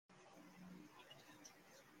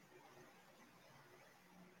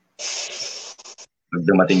Pag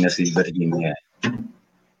dumating na si Virginia,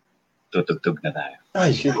 tutugtog na tayo.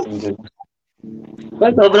 Ay, shit.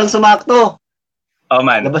 Well, sobrang sumakto. Oh,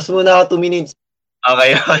 man. Labas muna ako 2 minutes.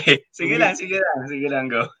 Okay. Sige lang,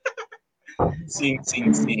 go. Sing.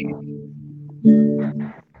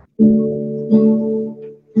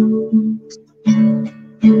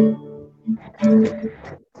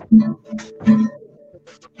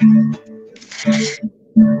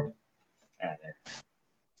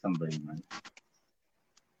 Sambay man.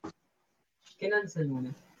 Kinansel mo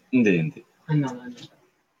na? Hindi. Ano?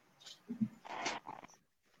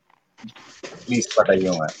 Please, patay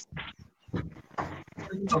yung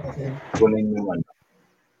kunin yung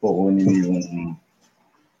kukunin yung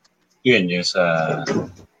yun yung sa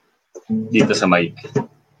dito sa mic.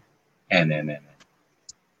 Ayan.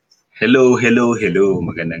 Hello.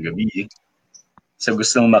 Magandang gabi. Sa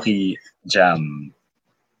gustong maki-jam,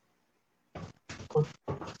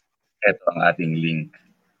 ito ang ating link.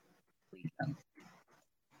 Wait lang.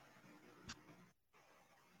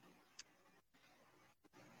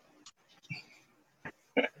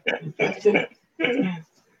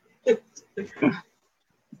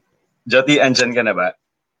 Joti, andyan ka na ba?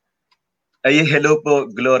 Ay, hello po,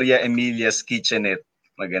 Gloria Emilia's Kitchenette.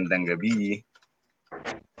 Magandang gabi.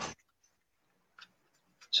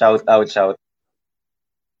 Shout out. Sa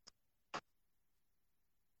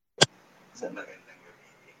magandang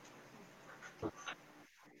gabi.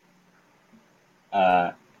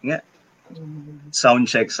 Nga. Sound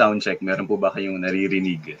check. Meron po ba kayong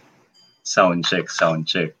naririnig? Sound check.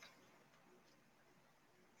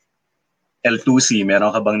 L2C, meron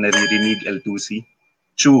ka bang naririnig, L2C?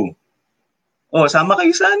 Chu. Oh, sama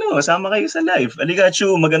kayo sa live. Aliga,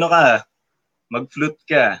 Chu, magano ka? Mag-flute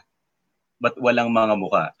ka. Ba't walang mga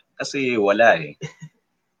muka? Kasi wala eh.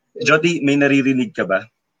 Jody, may naririnig ka ba?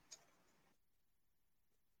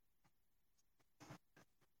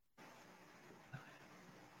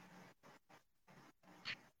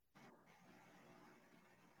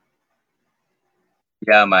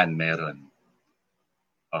 Yaman, meron.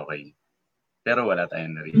 Okay. Pero wala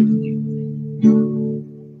tayong naririnig.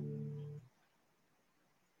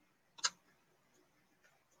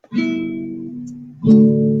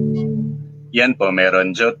 Yan po,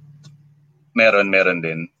 meron. Jot. Meron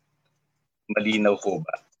din. Malinaw ko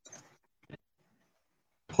ba?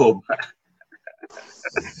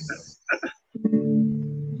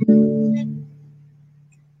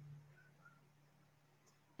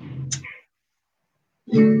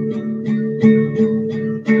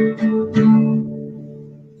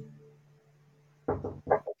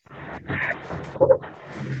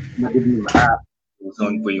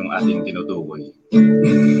 Zone po yung ating tinutukoy.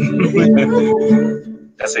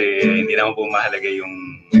 Kasi hindi naman po mahalaga yung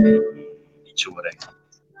itsura.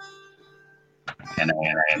 Yan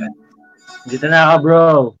na. Dito na ako,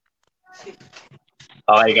 bro.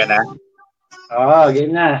 Okay ka na? Oo,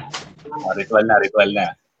 game na. Ritual na.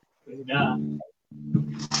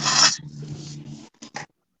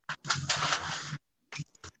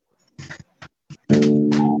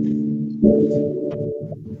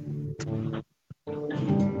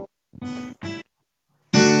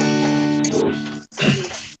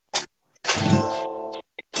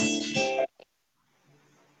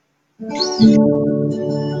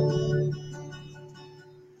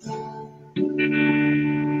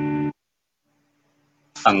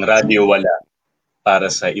 Ang radyo wala para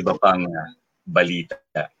sa iba pang balita.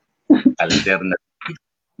 Alternative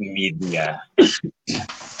media.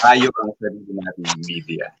 Tayo ang sarili nating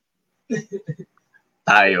media.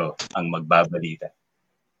 Tayo ang magbabalita.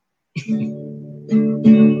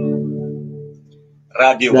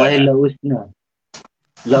 Radio wala. Dahil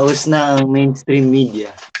laos na ang mainstream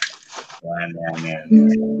media. Yan.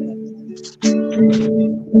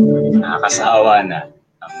 Nakakasawa na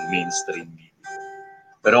ang mainstream media.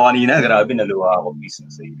 Pero kanina, grabe, naluwa ako bisa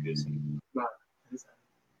sa iyo.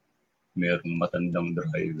 Merong matandang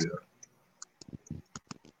driver.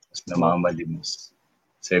 Tapos namamalimos.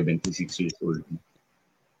 76 years old.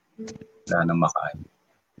 Wala na makain.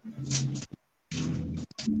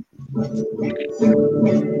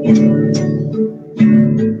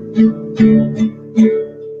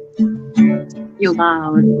 Your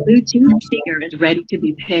loud Bluetooth speaker is ready to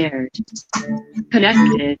be paired.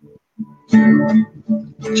 Connected.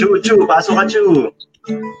 Chu, pasok ka, Chu.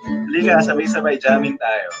 Halika, sabay-sabay, jamming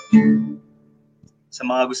tayo. Sa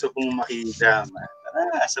mga gusto pong makijam,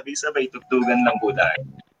 tara, sabay-sabay, tugtugan lang po tayo.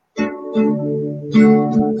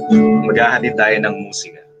 Maghahatid tayo ng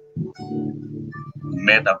musika.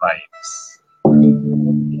 Meta vibes.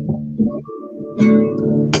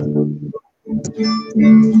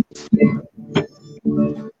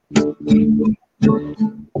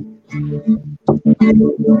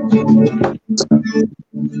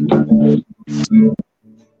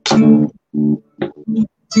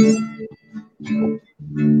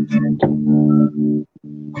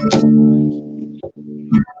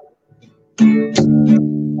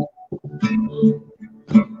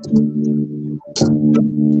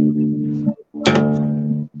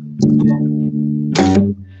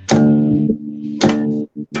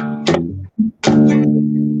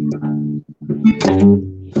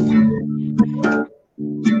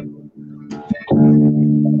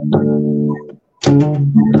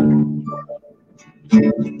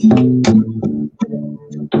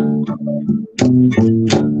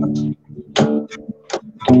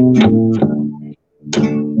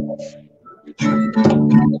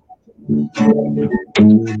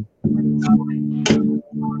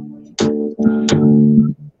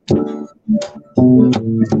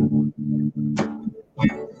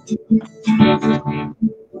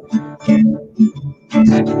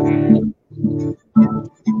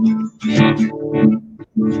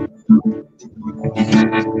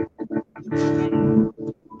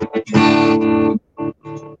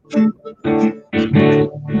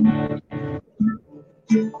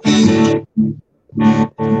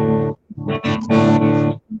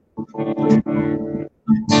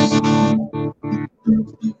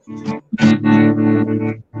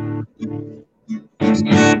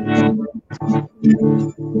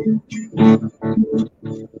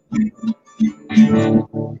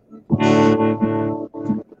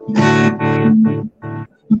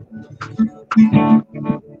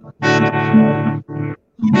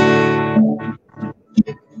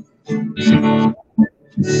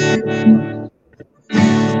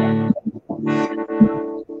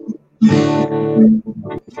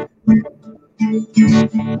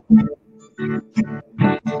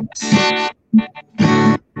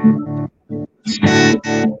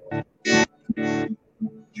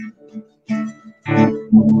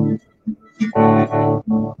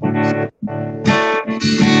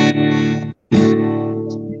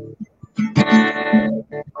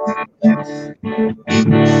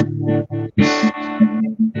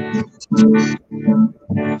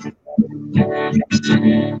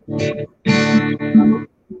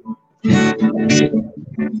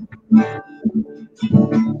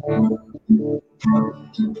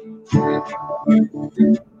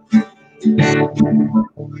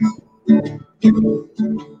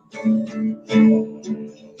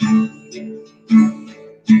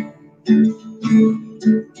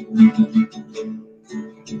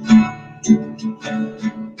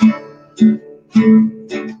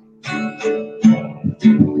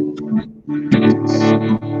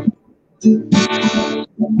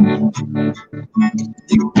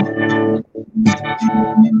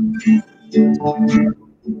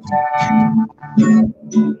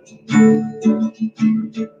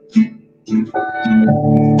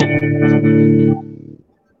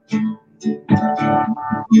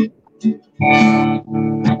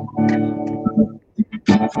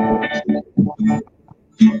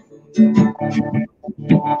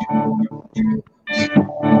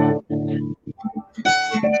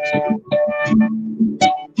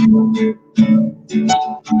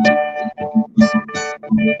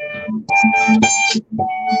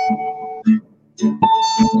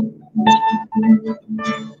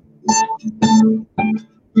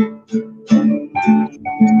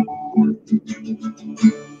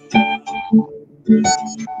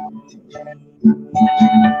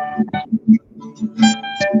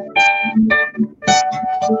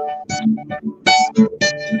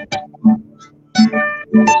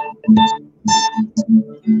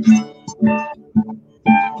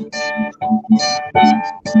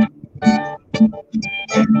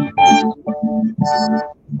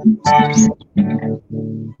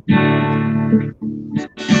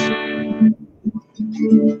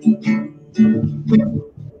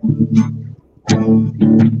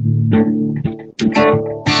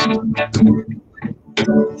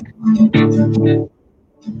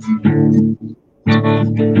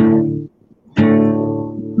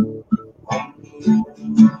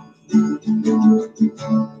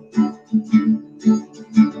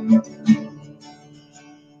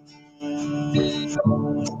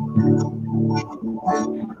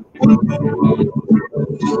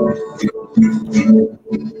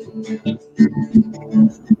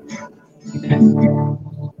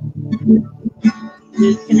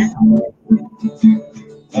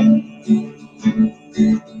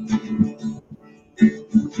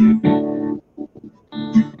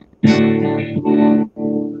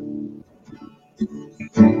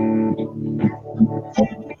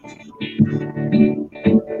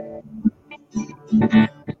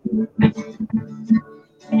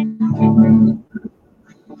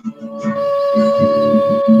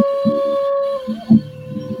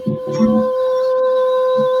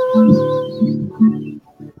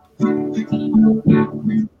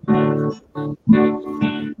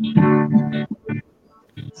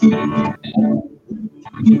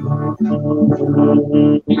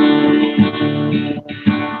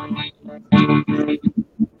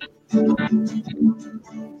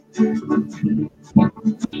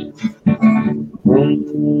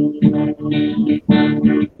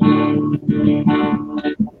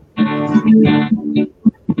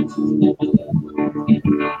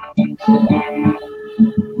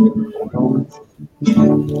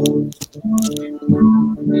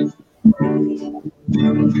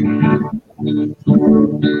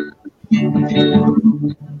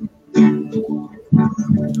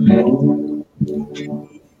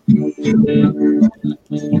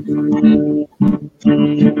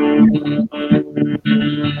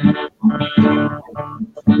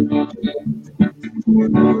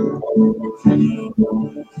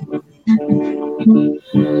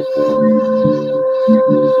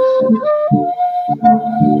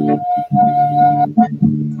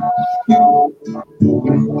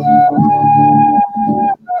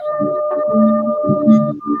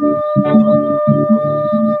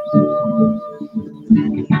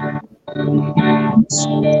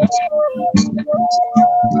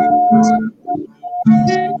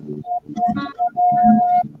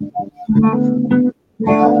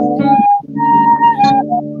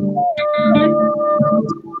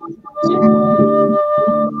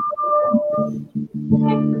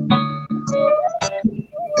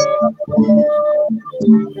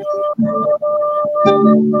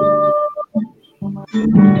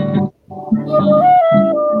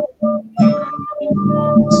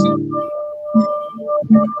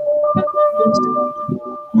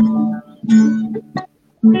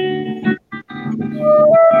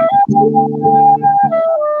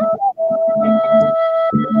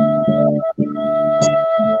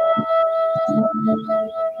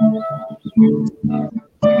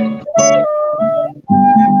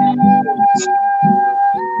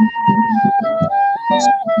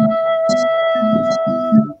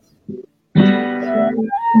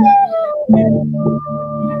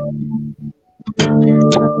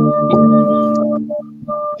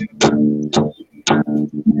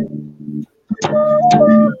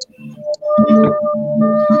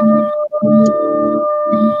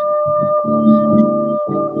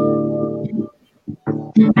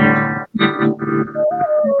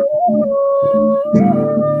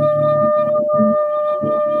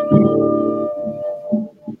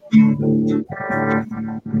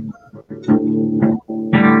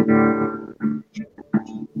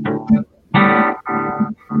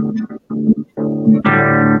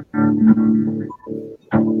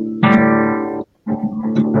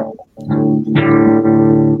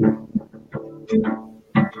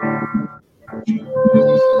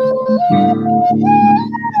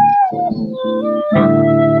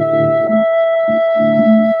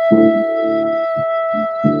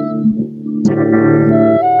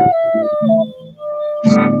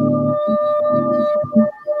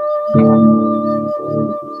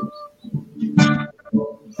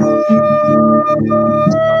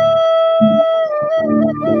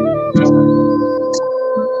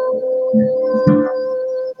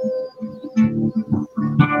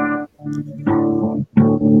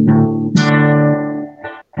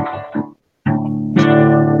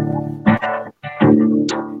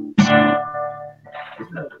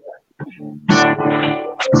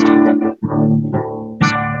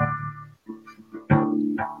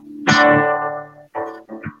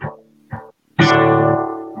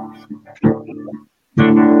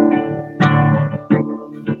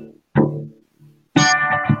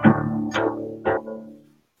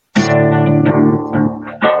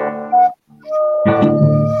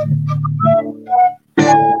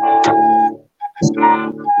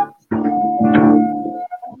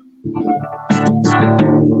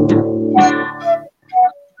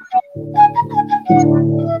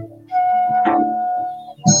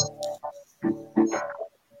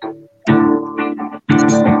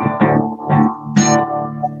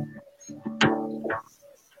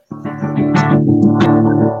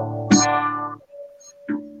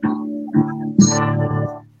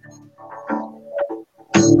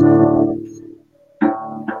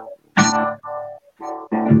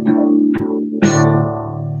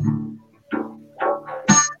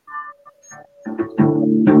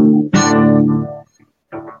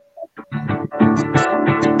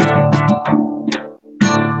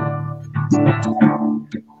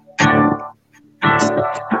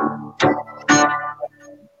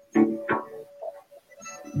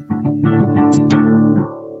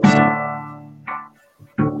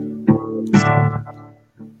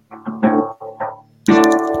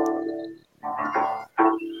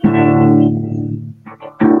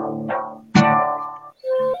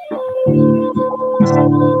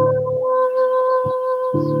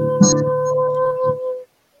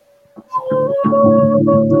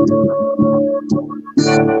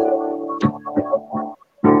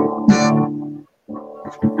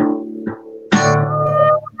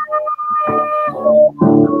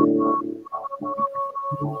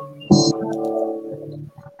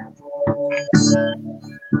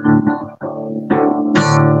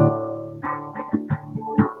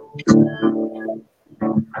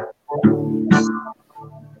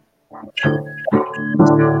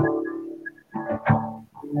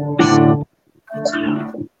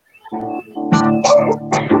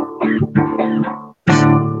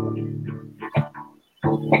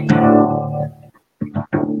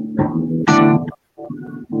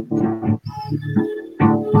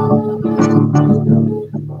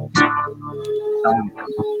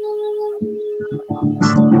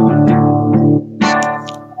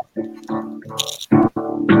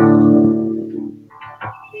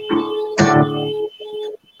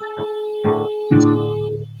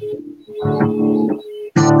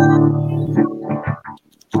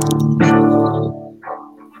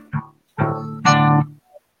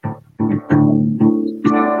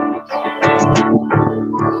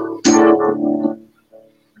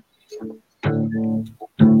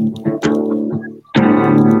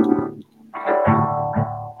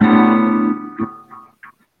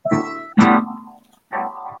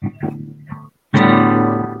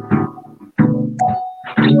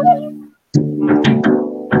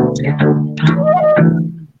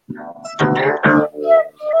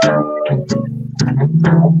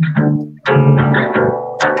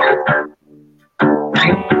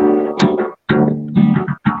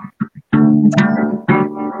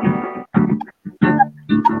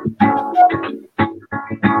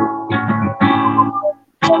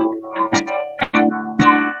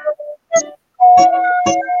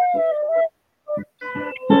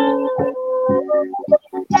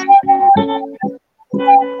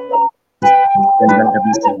 Gandang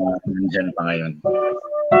gabi sa mga nandyan pa ngayon.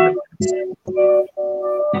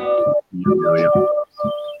 Yo.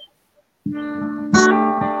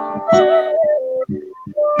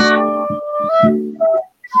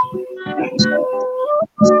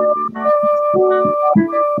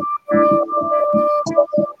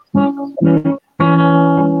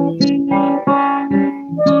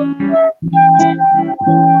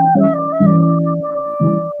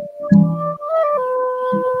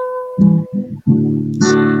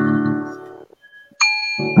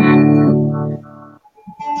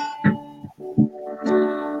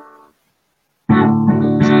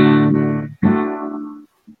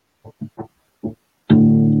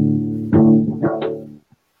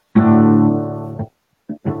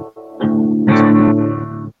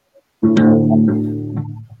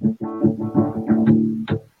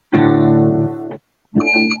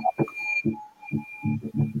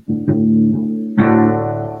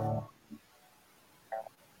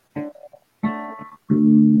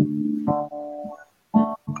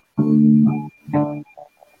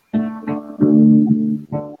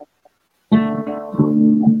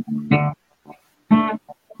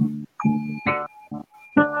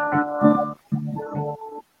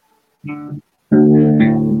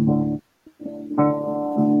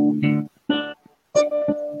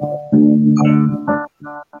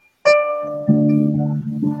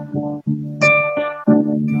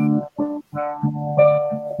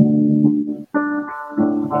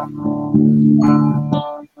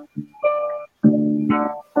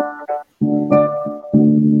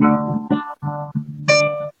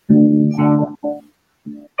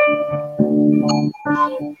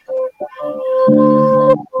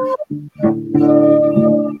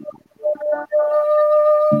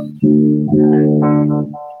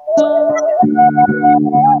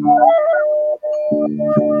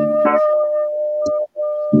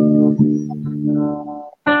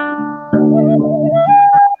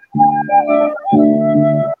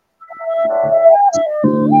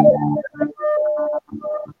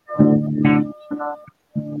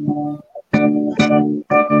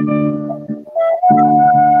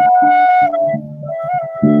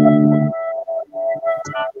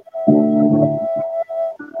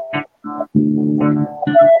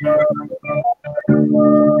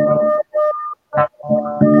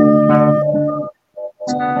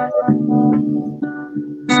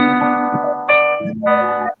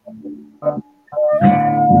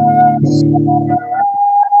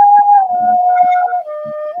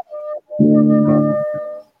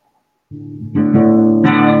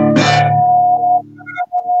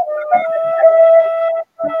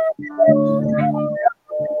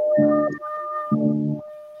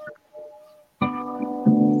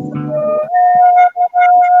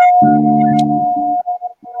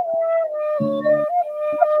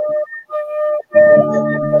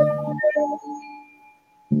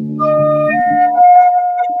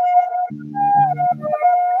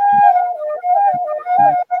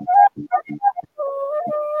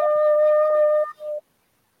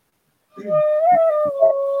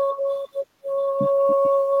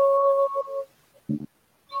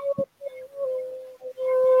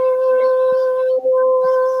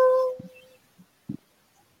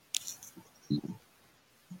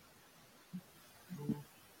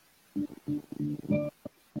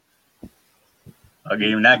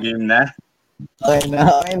 Game na, game na. Okay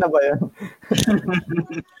na ba yun?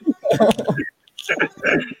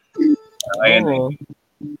 Okay na.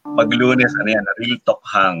 Pag Lunes, ano yan? Real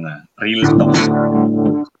TALKhang. Real Talk.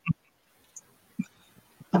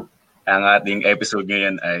 Ang ating episode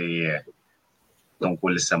ngayon ay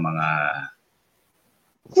tungkol sa mga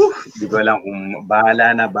hindi ko alam kung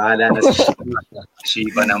bahala na si Shiva.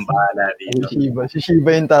 Shiva nang bahala dito. Si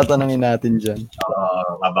Shiva yung tatanungin natin dyan.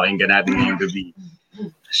 Babakinggan natin ngayong gabi.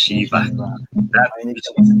 Shiva, that which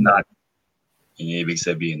is not. Yung ibig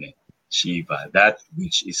sabihin Shiva, that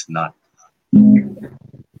which is not.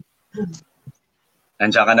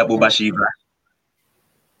 Nandiyan ka na po ba, Shiva?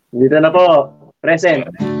 Dito na po. Present.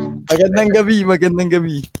 Magandang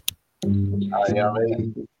gabi. Okay.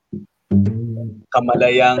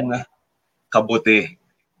 Kamalayang Kabute.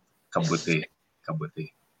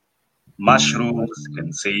 Mushrooms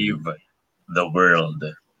can save the world.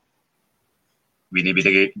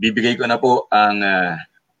 Bibigay ko na po ang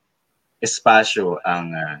espasyo,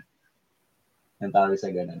 ang tawag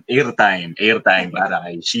sa ganun. Airtime para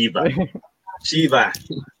kay Shiva. Shiva,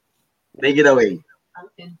 take it away.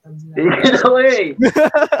 So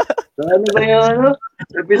ano ba yung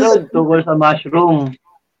episode tungkol sa mushroom?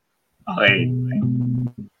 Okay.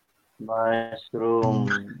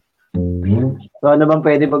 Mushroom. So ano bang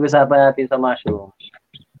pwede pag-usapan natin sa mushroom?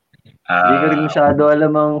 Hindi ko rin masyado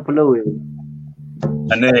alam ang flow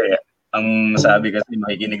ang sabi kasi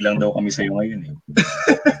makikinig lang daw kami sa iyo ngayon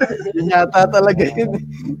Yun yata talaga yun.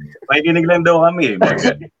 Makikinig lang daw kami.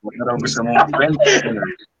 Huwag na raw gusto mong kwento.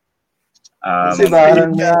 Kasi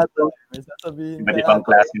parang may sasabihin iba't ibang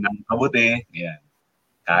klase ng kabute. Yan.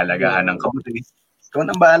 Kahalagahan ng kabute. Ikaw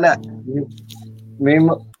nang bahala.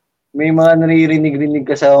 May mga naririnig-rinig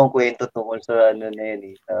kasi akong kwento tungkol sa ano na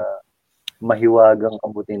yan sa mahiwagang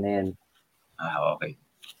kabute na yan. Okay.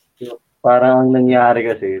 Parang ang nangyari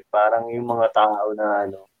kasi, parang yung mga tao na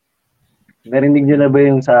narinig nyo na ba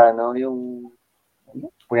yung sa yung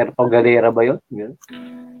Puerto Galera ba yun?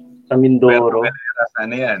 Sa Mindoro. Puerto Galera,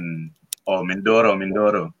 sana yan? Mindoro.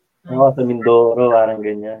 Oo, sa Mindoro, parang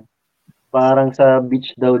ganyan. Parang sa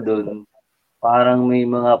beach daw doon, parang may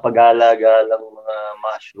mga pag-alagalang mga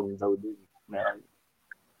mushroom daw doon.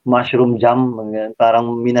 Mushroom jam,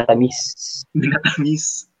 parang minatamis.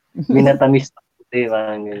 Minatamis na puti,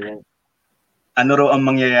 parang ganyan. Ano raw ang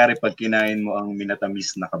mangyayari pag kinain mo ang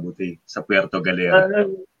minatamis na kabute sa Puerto Galera?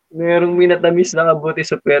 Merong minatamis na kabute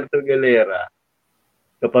sa Puerto Galera.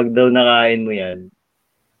 Kapag daw nakain mo yan,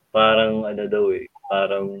 parang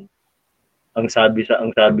parang ang sabi sa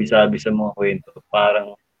mga kwento,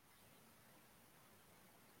 parang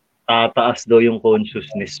tataas daw yung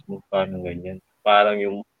consciousness mo, parang ganyan. Parang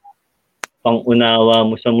yung pang-unawa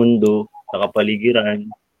mo sa mundo, sa kapaligiran,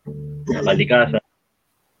 sa kalikasan,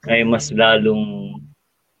 ay mas lalong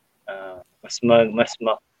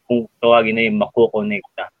kung tawagin na yung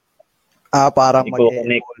makukonekta. Parang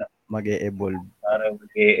mag-e-evolve. Parang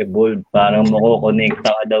mag-e-evolve. Parang makukonekta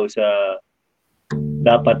ka daw sa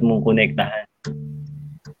dapat mong konektahan.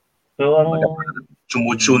 So,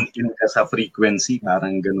 Tune in ka sa frequency.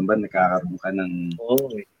 Parang ganun ba? Nakakaroon ka ng...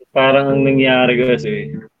 Oo. Parang ang nangyari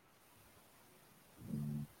kasi,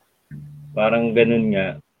 parang ganun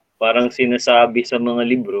nga. Parang sinasabi sa mga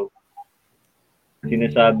libro,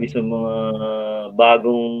 sinasabi sa mga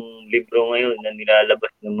bagong libro ngayon na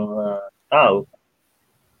nilalabas ng mga tao,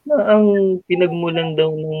 na ang pinagmulan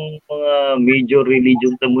daw ng mga major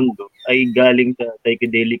religion sa mundo ay galing sa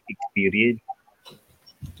psychedelic experience.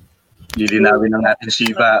 Lilinawin lang natin,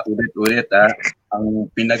 Shiva, ulit ang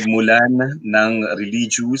pinagmulan ng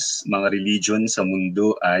mga religion sa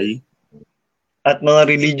mundo ay at mga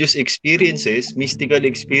religious experiences, mystical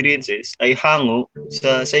experiences, ay hango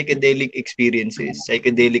sa psychedelic experiences,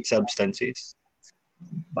 psychedelic substances.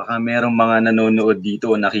 Baka merong mga nanonood dito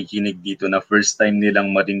o nakikinig dito na first time nilang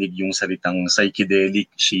marinig yung salitang psychedelic,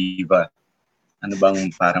 Shiva. Ano bang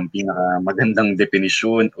parang pinakamagandang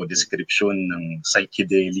definisyon o description ng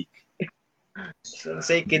psychedelic? So,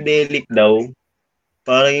 psychedelic daw,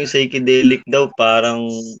 parang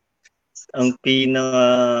ang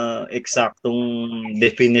pinaka-eksaktong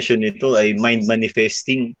definition nito ay mind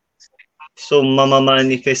manifesting. So,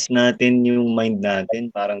 mamamanifest natin yung mind natin,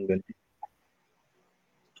 parang ganun.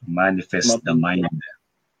 Manifest the mind.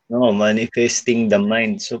 No, manifesting the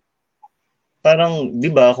mind. So, parang, di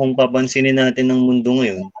ba, kung papansinin natin ng mundo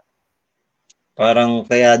ngayon, parang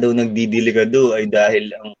kaya daw nagdidelikado ay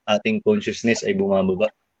dahil ang ating consciousness ay bumababa.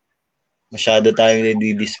 Masyado tayong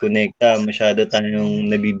nadi-disconnecta, masyado tayong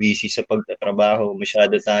nabibisi sa pagtatrabaho,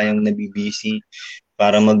 masyado tayong nabibisi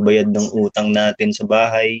para magbayad ng utang natin sa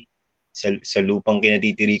bahay, sa lupang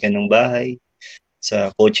kinatitirikan ng bahay.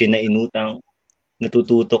 sa kotse na inutang,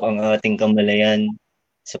 natututok ang ating kamalayan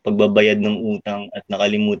sa pagbabayad ng utang at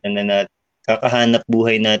nakalimutan na natin, kakahanap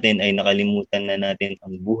buhay natin ay nakalimutan na natin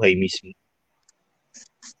ang buhay mismo.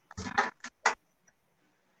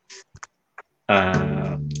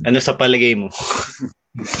 Ano sa palagay mo?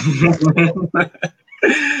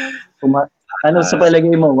 Ano sa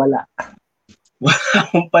palagay mo? Wala. Wala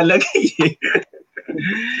akong palagay eh.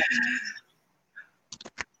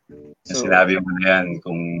 Sinabi mo na yan,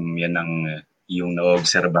 kung yan ang yung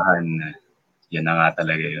naobserbahan, yan na nga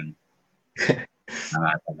talaga yun. Na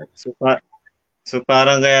nga talaga. So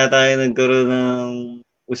parang kaya tayo nagkaroon ng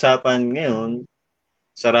usapan ngayon,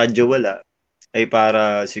 sa radyo wala, ay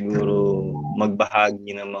para siguro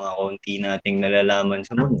magbahagi ng mga konti nating nalalaman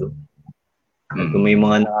sa mundo. At kung may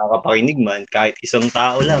mga nakakapakinig man, kahit isang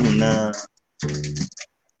tao lang na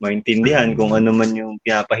maintindihan kung ano man yung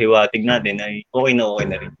pinapahiwatig natin, ay okay na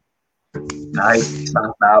rin. Kahit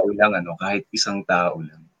isang tao lang, kahit isang tao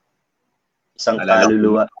lang. Isang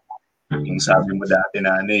kaluluwa. Yung sabi mo dati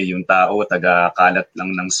na yung tao taga-kalat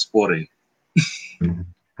lang ng spore eh.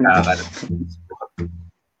 Nakakalat ng spore.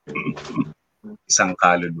 Isang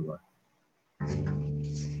kaluluwa.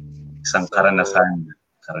 Isang karanasan.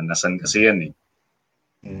 Karanasan kasi yan eh.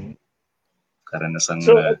 Karanasan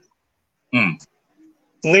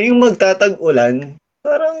ngayong magtatag-ulan,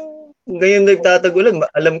 parang ngayon nagtatag-ulan,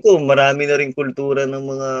 alam ko marami na rin kultura ng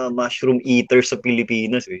mga mushroom eaters sa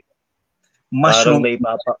Pilipinas eh. Parang may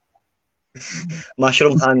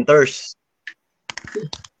mushroom hunters.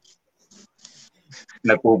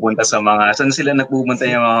 Nagpupunta sa mga, saan sila nagpupunta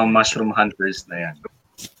yung mga mushroom hunters na yan?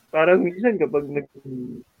 Parang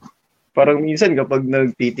minsan kapag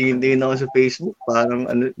nagtitingin ako sa Facebook,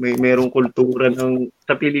 parang merong kultura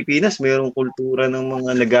sa Pilipinas, merong kultura ng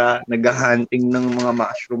mga nag-hunting ng mga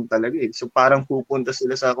mushroom talaga eh. So parang pupunta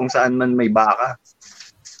sila sa kung saan man may baka.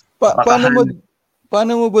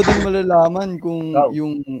 Paano mo ba din malalaman kung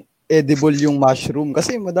yung edible yung mushroom?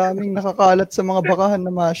 Kasi madaming nakakalat sa mga bakahan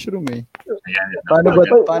na mushroom eh. Paano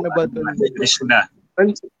ba doon?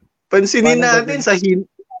 Pansinin natin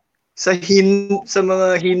sa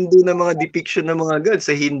mga Hindu na mga depiction ng mga gods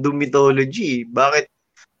sa Hindu mythology, bakit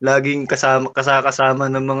laging kasama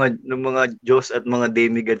ng mga Diyos at mga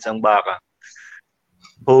demigods ang baka?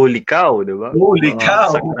 Holy cow, 'di ba? Holy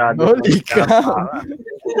cow. Holy cow.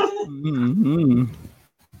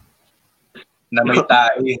 Na may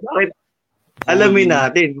tae. Bakit? Alamin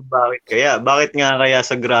natin kung bakit kaya. Bakit nga kaya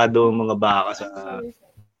sagrado ang mga baka sa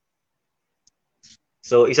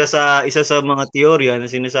So, isa sa mga teorya na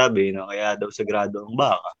sinasabi na kaya daw sagrado ang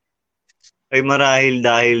baka ay marahil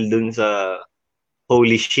dahil dun sa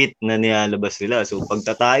holy shit na nilalabas nila. So,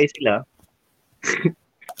 pagtatay sila,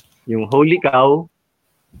 yung holy cow,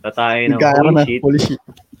 tatay ng holy shit.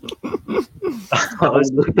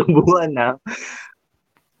 Tapos tutubuan na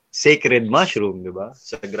sacred mushroom, di ba?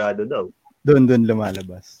 Sagrado daw. Doon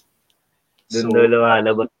lumalabas. Doon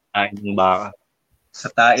lumalabas tayo ng baka. Sa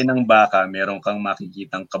tae ng baka, meron kang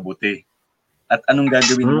makikitang kabute. At anong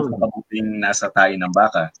gagawin mo sa kabuting nasa tae ng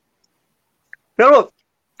baka? Pero,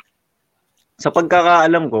 sa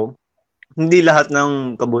pagkakaalam ko, hindi lahat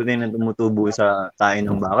ng kabute na tumutubo sa tae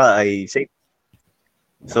ng baka ay safe.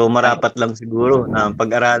 So, marapat lang siguro na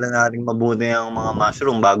pag-aralan natin mabuti ang mga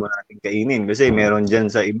mushroom bago natin kainin. Kasi merong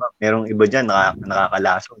iba dyan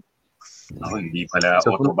nakakalason. Hindi pala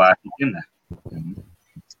automatic yun ah.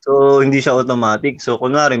 So, hindi siya automatic. So,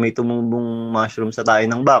 kunwari, may tumubong mushroom sa tayo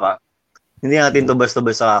ng baka, hindi natin to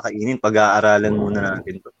basta-basta kakainin. Pag-aaralan muna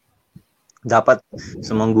natin to. Dapat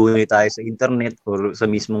sumangguni tayo sa internet or sa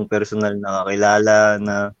mismong personal na kakilala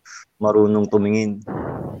na marunong tumingin.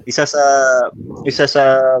 Isa sa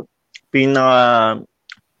pinaka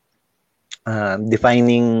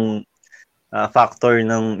defining factor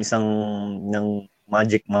ng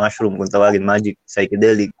magic mushroom, kung tawagin magic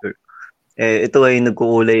psychedelic, ito ay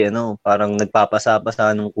nagkukulay, parang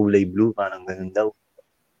nagpapasa-pasa ng kulay blue, parang ganun daw.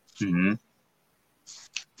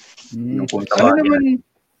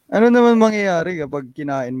 Ano naman mangyayari kapag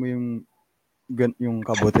kinain mo yung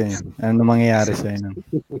kabute? Ano mangyayari sa'yo?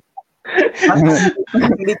 Sabi nun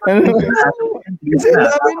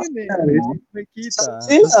eh. Nakikita.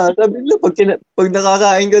 Sabi nila, pag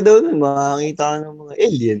nakakain ka daw nun, makakita ka ng mga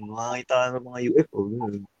alien, makakita ka ng mga UFO.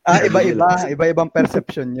 Iba-iba. Iba-ibang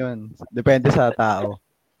perception yun. Depende sa tao.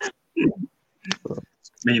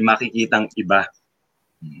 May makikitang iba.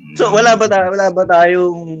 So, wala ba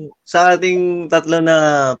tayong, sa ating tatlo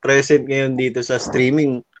na present ngayon dito sa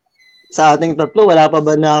streaming, sa ating tatlo, wala pa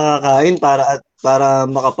ba nakakain para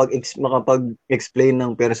makapag-explain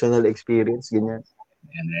ng personal experience, ganyan?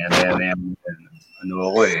 Ano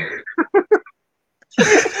ako eh.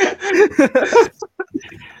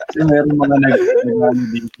 Kasi meron mga nag-ano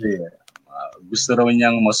dito eh. Gusto raw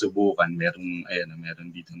niyang masubukan. Meron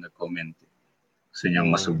dito nag-comment. Gusto niyang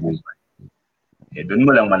masubukan. Doon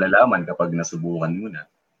mo lang malalaman kapag nasubukan mo na.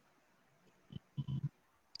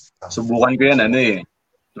 Subukan ko yan,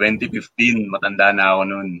 2015, matanda na ako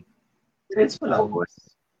noon. Tapos,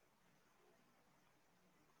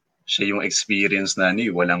 siya yung experience na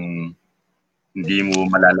hindi mo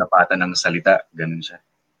malalapatan ng salita. Ganun siya.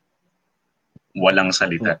 Walang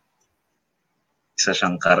salita. Isa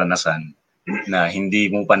siyang karanasan na hindi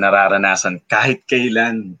mo pa nararanasan kahit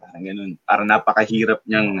kailan. Parang ganun. Parang napakahirap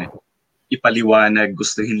niyang ipaliwanag.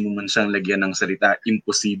 Gustuhin mo man siyang lagyan ng salita.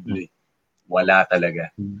 Imposible. Wala talaga.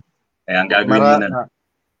 Kaya ang gagawin mo na,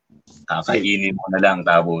 kakainin mo na lang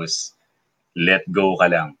tapos let go ka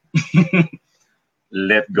lang.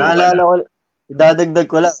 Let go ka lang. Idadagdag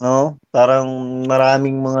ko lang, no? Parang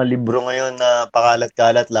maraming mga libro ngayon na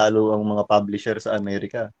pakalat-kalat, lalo ang mga publisher sa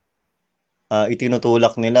Amerika.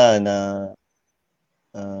 Itinutulak nila na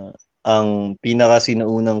ang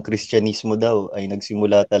pinakasinaunang Kristyanismo daw ay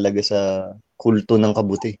nagsimula talaga sa kulto ng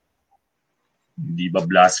kabute. Hindi ba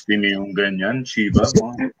blasphemy yung ganyan, Shiva?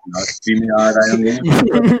 Blasphemy ata yung ganyan.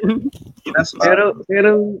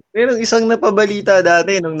 Pero isang napabalita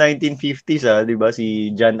dati noong 1950s, di ba,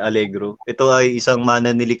 si John Allegro. Ito ay isang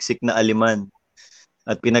mananiliksik na Aleman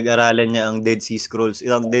at pinag-aralan niya ang Dead Sea Scrolls.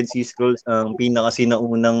 Ang Dead Sea Scrolls ang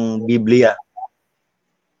pinakasinaunang Biblia.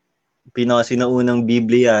 Pinakasinaunang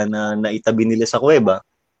Biblia na naitabi nila sa kuweba.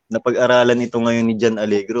 Napag-aralan ito ngayon ni John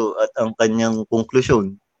Allegro at ang kanyang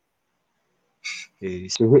konklusyon, si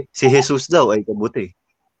Jesus daw ay kabute.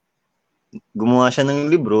 Gumawa siya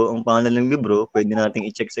ng libro, ang pangalan ng libro, pwede nating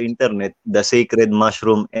i-check sa internet, The Sacred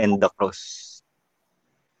Mushroom and the Cross.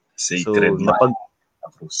 Sacred Mushroom and the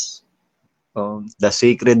Cross. The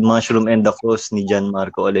Sacred Mushroom and the Cross ni John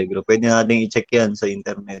Marco Allegro. Pwede nating i-check yan sa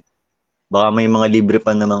internet. Baka may mga libre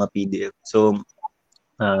pa na mga PDF. So,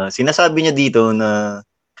 sinasabi niya dito na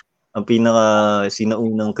ang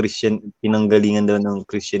pinaka-sinaunang pinanggalingan daw ng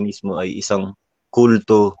Kristyanismo ay isang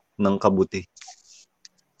kulto ng kabute.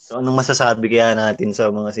 So, anong masasabi kaya natin sa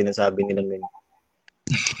mga sinasabi nilang ganyan?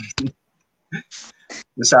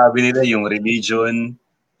 Sabi nila yung religion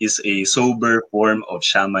is a sober form of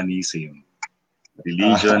shamanism.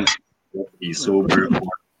 Religion is a sober form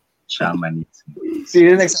of shamanism.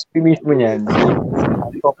 Sino nagsabi mismo niyan?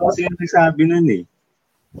 Kasi yung nagsabi nun eh.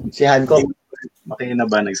 Si Hancock. Makina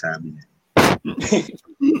ba nagsabi niya?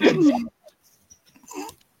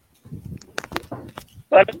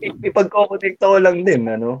 Parang ipagkokonekta ko lang din,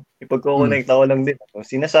 Ipagkokonekta ko lang din.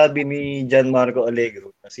 Sinasabi ni John Marco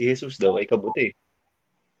Allegro na si Jesus daw ay kabute.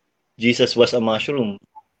 Jesus was a mushroom.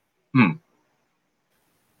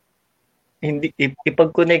 Hindi,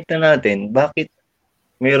 ipagkonekta natin, bakit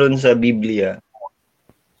meron sa Biblia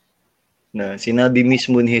na sinabi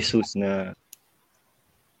mismo ni Jesus na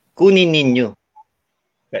kunin ninyo,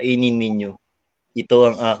 kainin ninyo, ito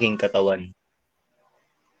ang aking katawan.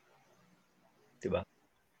 Diba?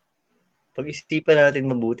 Pag-isipan natin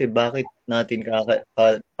mabuti, bakit natin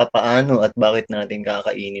papaano at bakit natin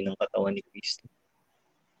kakainin ang katawan ni Kristo?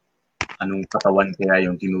 Anong katawan kaya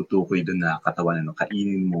yung tinutukoy doon na katawan?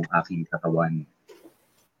 Kainin mo aking katawan.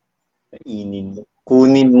 Kainin mo.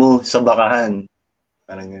 Kunin mo sa bakahan.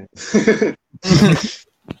 Parang gano'n.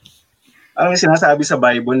 Ang sinasabi sa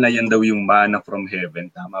Bible na yan daw yung manna from heaven.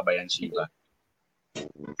 Tama ba yan, Shiva?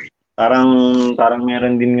 Parang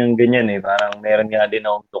meron din ng ganyan eh. Parang meron nga din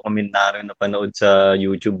akong dokumentaryo na panood sa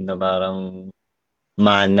YouTube na parang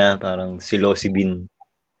mana, parang psilocybin.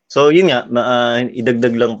 So yun nga,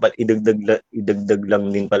 idagdag lang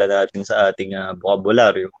din pala natin sa ating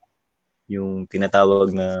bokabularyo. Yung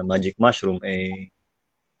tinatawag na magic mushroom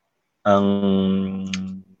ang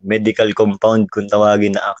medical compound, kung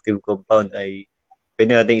tawagin na active compound, ay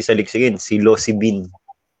pwede natin isaliksikin, psilocybin.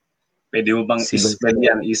 Pwede mo bang i-spell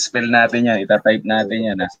yan? I-spell natin yan. Itatype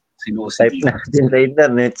natin yan. Type natin sa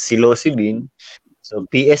internet, psilocybin. So,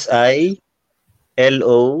 PSILOCYBIN.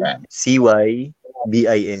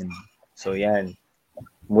 So, yan.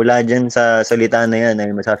 Mula dyan sa salita na yan, ay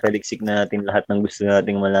masasaliksik natin lahat ng gusto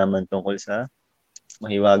nating malaman tungkol sa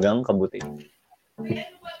mahiwagang kabute.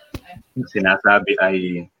 Sinasabi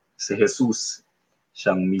ay si Jesus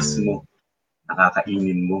siyang mismo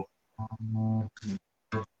nakakainin mo.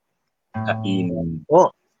 Kainin.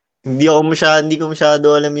 Hindi ko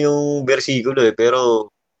masyado alam yung bersikulo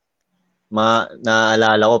pero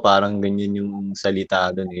naaalala ko parang ganyan yung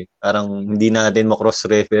salita doon eh. Parang hindi natin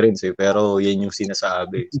ma-cross reference pero yan yung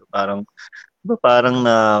sinasabi. So parang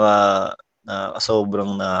na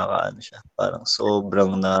sobrang nakakaano siya. Parang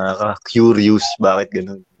sobrang nakaka-curious bakit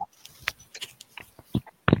ganun.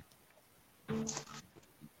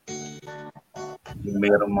 Yung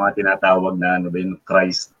mayroong mga tinatawag na ano ba yung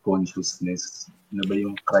Christ consciousness. Ano ba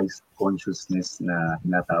yung Christ consciousness na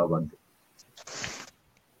tinatawag?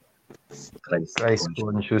 Christ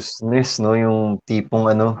consciousness, no? Yung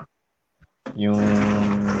tipong ano, yung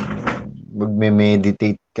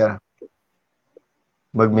magme-meditate ka.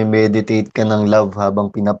 Magme-meditate ka ng love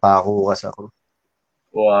habang pinapako ka sa cross.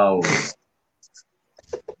 Wow.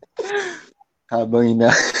 Habang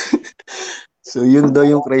So yun daw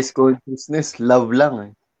yung Christ consciousness, love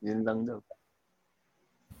lang eh. Yun lang daw.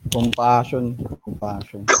 Compassion.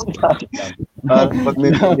 Pag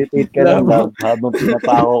meditate ka ng love habang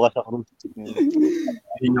pinapako ka sa cross.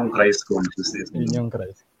 Yun yung Christ consciousness. Yun yung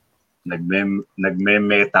Christ.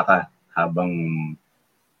 Nagme-meta ka habang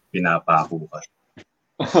pinapako ka.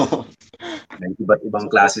 May iba't ibang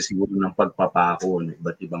klase siguro ng pagpapako,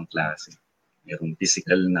 iba't ibang klase. Mayroong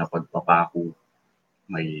physical na pagpapako,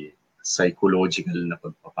 may psychological na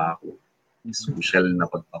pagpapako, social na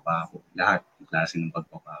pagpapako, lahat ng klase ng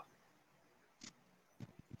pagpapako.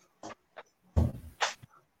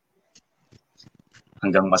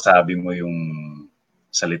 Hanggang masabi mo yung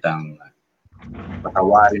salitang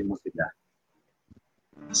patawarin mo sila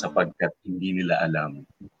sapagkat hindi nila alam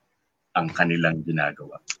ang kanilang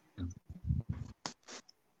ginagawa.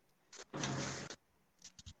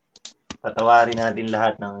 Patawarin natin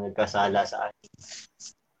lahat ng nagkasala sa atin.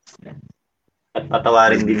 At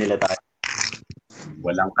patawarin din nila tayo.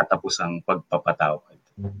 Walang katapusang pagpapatawad.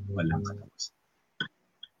 Walang katapos.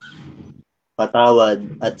 Patawad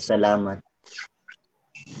at salamat.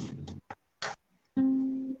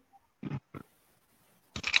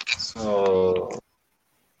 So,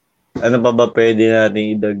 ano pa ba pwede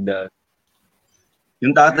natin idagdag?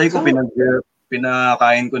 Yung tatay ko,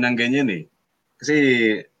 pinakain ko ng ganyan eh. Kasi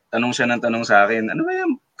tanong siya ng tanong sa akin, ano ba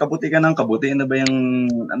yan? Kabuti ka ng kabuti? Ano ba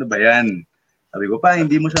yan? Sabi ko pa,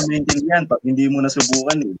 hindi mo siya maintindihan pag hindi mo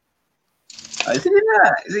nasubukan eh. Ay, sige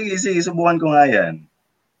na. Sige, subukan ko nga yan.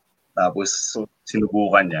 Tapos,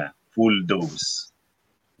 sinubukan niya. Full dose.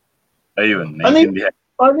 Ayun, naintindihan.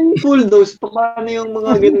 Paano yung full dose? Paano yung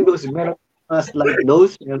mga ganung dose? Meron mga slight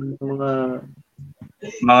dose? Meron mga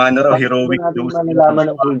ano raw, heroic dose. Malalaman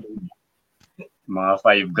ng full dose. Mga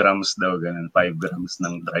 5 grams daw, ganun. 5 grams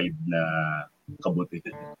ng dried na kabuti.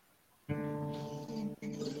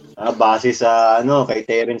 Base sa kay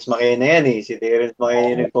Terence McKenna yan eh. Si Terence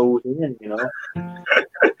McKenna nagpauso yan, you know?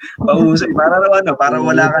 Pauso. Para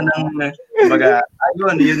wala ka ng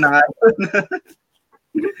ayun, yun na nga.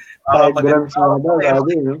 5 grams na daw,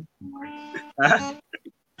 sabi, no?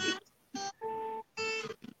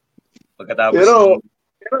 Pagkatapos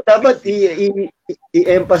pero dapat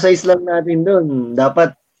i-emphasize lang natin doon.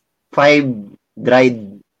 Dapat 5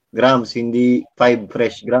 dried grams, hindi 5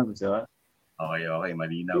 fresh grams, diba? Okay,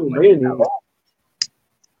 malinaw.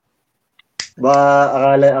 Ba,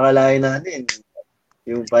 akalain natin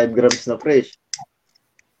yung 5 grams na fresh.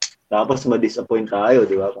 Tapos ma-disappoint tayo,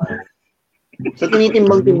 di ba? So,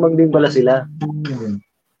 tinitimbang-timbang din pala sila.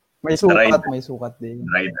 May sukat din.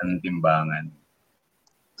 Dried ang timbangan.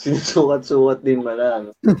 Sinusukat-sukat din pala.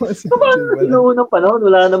 No? Noong unang panahon,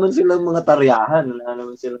 wala naman silang mga taryahan. Wala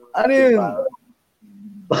naman silang... Ano yun?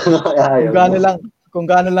 Kung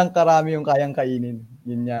gaano lang karami yung kayang kainin.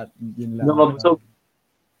 Yun lang. Mabusog.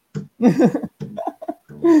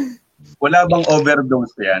 Wala bang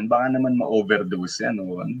overdose yan? Baka naman ma-overdose yan.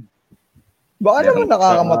 O ano? Baka naman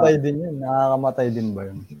nakakamatay din yun. Nakakamatay din ba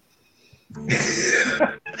yun?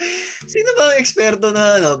 Sino ba ang eksperto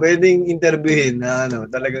na pwedeng interviewin na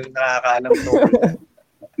talagang nakakaalam to?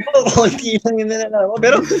 Konti lang yun na nalaman.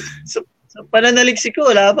 Pero sa pananaliksik ko,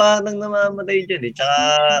 wala pa nang namamatay dyan eh. Tsaka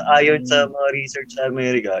ayon sa mga research sa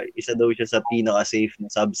Amerika, isa daw siya sa pinaka-safe na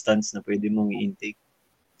substance na pwede mong i-intake.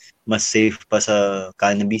 Mas safe pa sa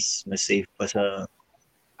cannabis, mas safe pa sa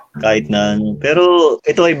kahit na Pero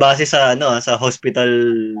ito ay base sa sa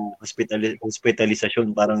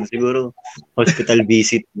hospitalisasyon, parang siguro hospital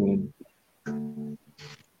visit.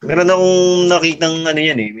 Meron akong nakitang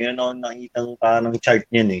meron akong nakitang parang chart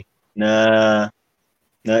niyan na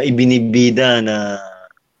ibinibida na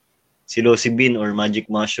psilocybin or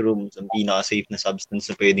magic mushrooms ang pinaka-safe na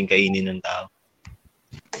substance na pwedeng kainin ng tao.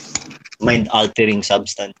 Mind-altering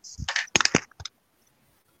substance.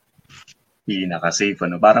 Pinaka-safe.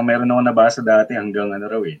 Parang meron ako nabasa dati hanggang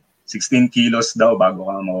 16 kilos daw bago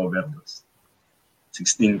ka ma-overdose.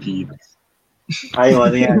 16 kilos. Ay,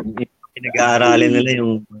 yan. Pinag-aaralin nila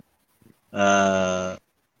yung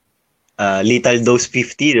lethal dose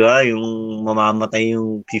 50, di ba? Yung mamamatay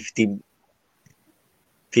yung 50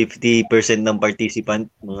 50% ng participant,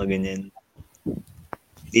 mga ganyan.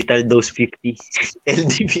 Lethal dose 50.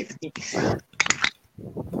 LD 50.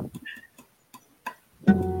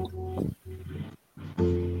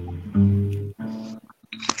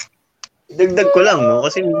 Dagdag ko lang, no?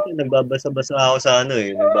 Kasi minsan nagbabasa-basa ako sa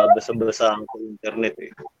nagbabasa-basa ako sa internet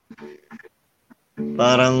eh.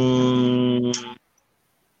 Parang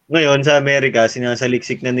ngayon sa Amerika,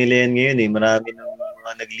 sinasaliksik na nila yan ngayon eh. Marami ng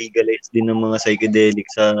mga nag-legalize din ng mga psychedelic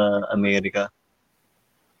sa Amerika.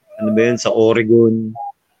 Ano ba yun? Sa Oregon,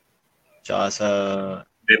 tsaka sa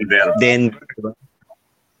Denver. Diba?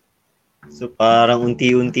 So parang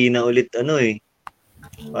unti-unti na ulit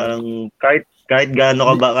parang kahit gaano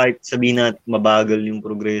ka ba, kahit sabihin natin mabagal yung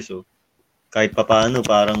progreso, kahit papaano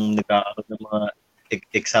parang nagkakaroon ng mga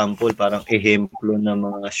example, parang ehemplo ng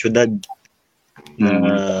mga syudad na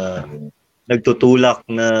nagtutulak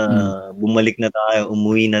na bumalik na tayo,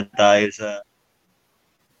 umuwi na tayo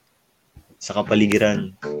sa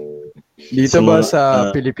kapaligiran. Dito ba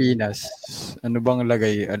sa Pilipinas, ano bang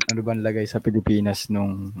lagay sa Pilipinas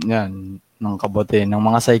ng Kabute, ng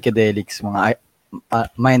mga psychedelics, mga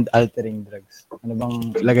mind-altering drugs? Ano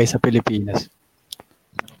bang lagay sa Pilipinas?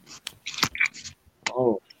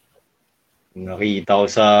 Nakita ko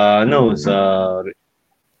sa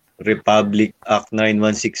Republic Act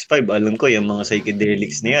 9165, alam ko yung mga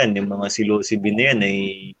psychedelics na yan, yung mga psilocybin na yan ay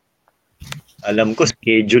alam ko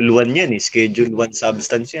Schedule 1 yan eh, Schedule 1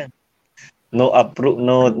 substance yan. No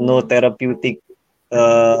therapeutic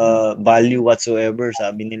value whatsoever,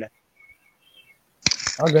 sabi nila.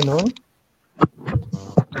 Ganun?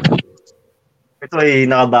 Ito ay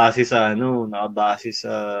nakabase sa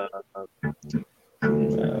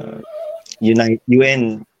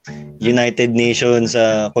United Nations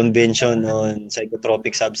Convention on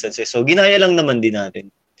Psychotropic Substances. So ginaya lang naman din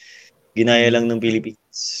natin. Ginaya lang ng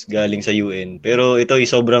Philippines galing sa UN. Pero ito ay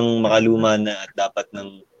sobrang makaluma na at dapat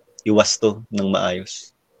ng iwasto ng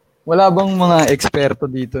maayos. Wala bang mga eksperto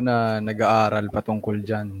dito na nag-aaral patungkol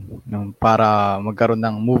dyan para magkaroon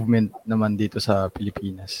ng movement naman dito sa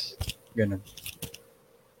Pilipinas? Ganun.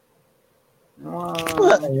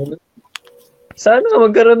 Sana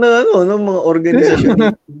magkaroon ng mga organisasyon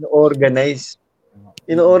ino-organize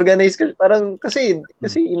kasi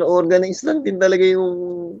ino-organize lang din talaga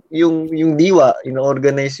yung diwa,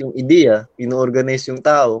 ino-organize yung ideya, ino-organize yung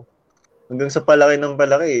tao hanggang sa palaki ng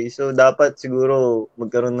palaki. So dapat siguro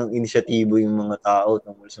magkaroon ng inisyatibo yung mga tao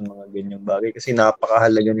tungkol sa mga ganyang bagay kasi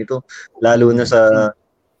napakahalaga nito, lalo na sa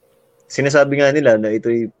sinasabi nga nila na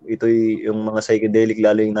ito'y yung mga psychedelic,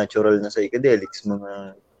 lalo yung natural na psychedelics,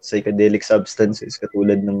 mga psychedelic substances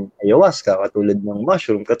katulad ng ayahuasca, katulad ng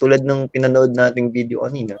mushroom, katulad ng pinanood nating video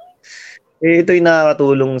kanina. Ito'y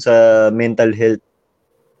nakakatulong sa mental health.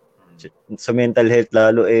 Sa mental health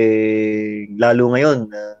lalo ngayon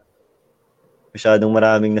na masyadong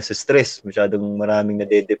maraming nasa-stress, masyadong maraming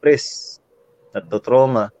nade-depress,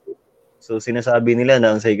 natotrauma. So sinasabi nila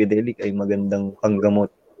na ang psychedelic ay magandang panggamot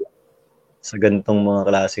sa ganitong mga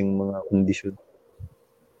klaseng mga kondisyon.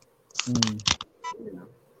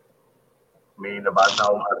 May nabasa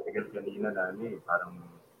akong article kanina na parang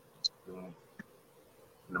yung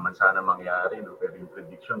naman sana mangyari, no? Pero yung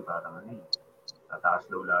prediction parang tataas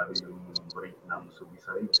daw lalo yung rate ng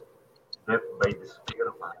suicide. Death by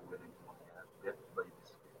despair, parang ganun yung mangyari. Death by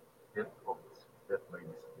despair. Death by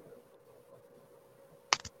despair.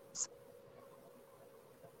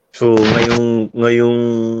 So, ngayong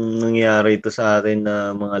nangyari ito sa atin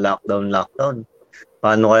na mga lockdown,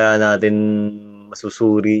 paano kaya natin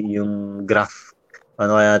masusuri yung graph?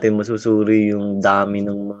 Paano kaya natin masusuri yung dami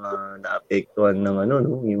ng mga naapektuhan ng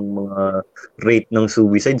yung mga rate ng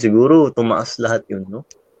suicide? Siguro tumaas lahat yun, no?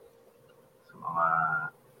 Sa mga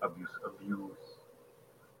abuse.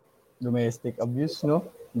 Domestic abuse, no?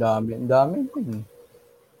 Dami.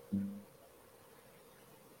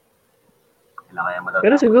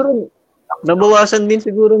 Pero siguro nabawasan din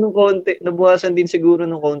siguro ng konti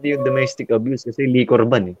yung domestic abuse kasi liquor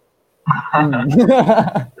ban eh.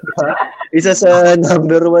 Isa sa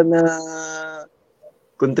number 1 na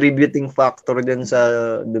contributing factor din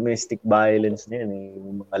sa domestic violence na yan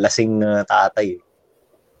yung mga lasing na tatay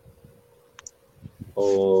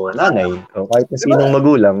o nanay o kahit na sinong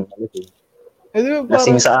magulang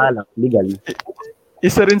lasing sa alak, legal.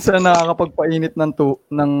 Isa rin sa nakakapagpainit ng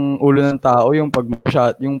ulo ng tao yung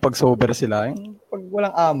pag-sober sila, yung pag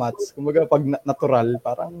walang amats, kumbaga pag natural,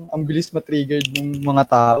 parang ang bilis ma-triggered ng mga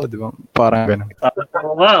tao, di ba? Parang gano'n.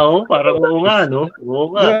 Oo nga, no?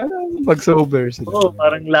 Oo nga. Pag-sober sila. Oo,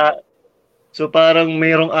 so parang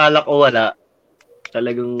mayroong alak o wala,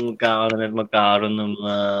 talagang magkakaroon ng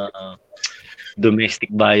mga domestic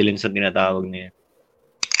violence na tinatawag na yan.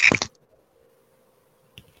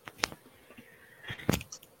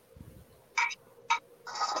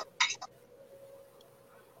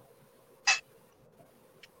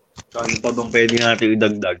 Ano pa bang pwede natin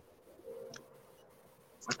idagdag?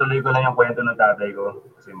 Matuloy ko lang yung kwento ng tatay ko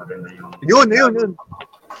kasi maganda yung... Yun.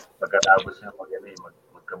 Pagkatapos niya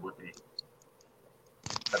magkabuti.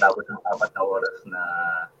 Pagkatapos ng 4 na oras na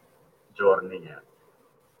journey niya,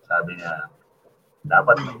 sabi niya,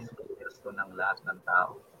 dapat ma-experience ko ng lahat ng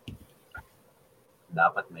tao.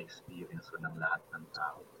 Dapat ma-experience ko ng lahat ng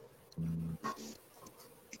tao.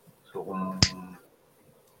 So kung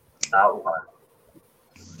tao ka,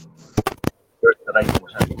 first right mo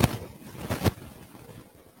siya.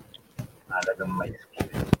 Halagang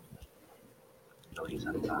ma-experience ito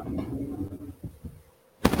isang tao.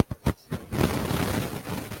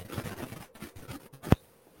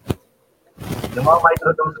 Yung mga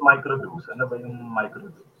microdose, ano ba yung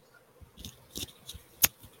microdose?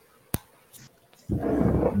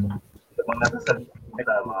 Yung mga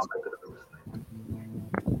nasasalita mga microdose na yun.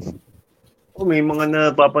 May mga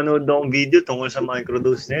napapanood akong video tungkol sa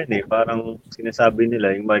microdose na yan eh. Parang sinasabi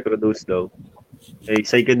nila yung microdose daw ay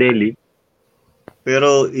psychedelic.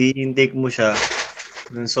 Pero i-intake mo siya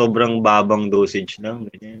ng sobrang babang dosage lang.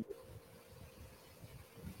 Ganyan.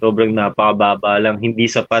 Sobrang napakababa lang. Hindi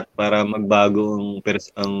sapat para magbago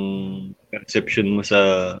ang perception mo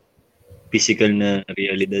sa physical na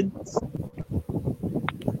realidad.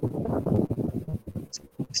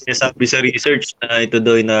 Sinasabi sa research na ito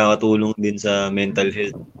daw ay nakakatulong din sa mental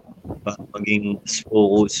health. Maging mas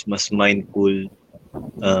focus, mas mindful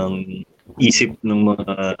ang isip ng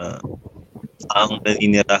mga taong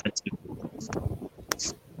naninirahan sa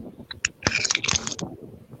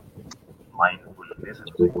mindfulness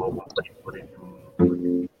at pag-company ko rin yung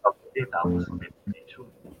update tapos meditation.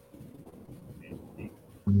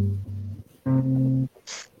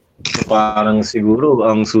 Parang siguro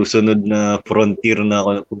ang susunod na frontier na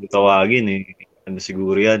kung tawagin eh. Ano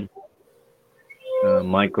siguro yan?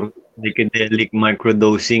 Psychedelic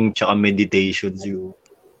microdosing tsaka meditation siguro.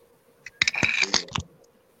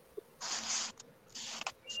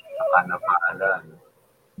 Napaalan.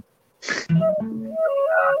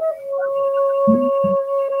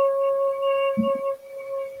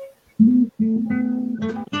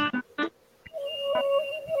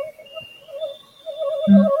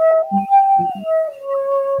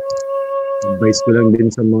 Advice ko lang din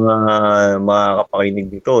sa mga makakapakinig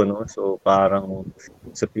dito, no? So parang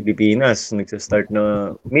sa Pilipinas nagsa-start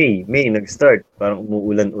na May nag-start, parang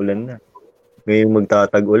umuulan-ulan na. Ngayong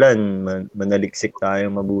magtatag-ulan, manaliksik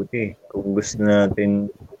tayo mabuti. Kung gusto natin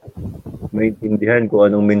maintindihan kung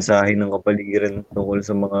anong mensahe ng kapaligiran tungkol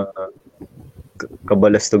sa mga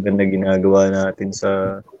kabalastugan na ginagawa natin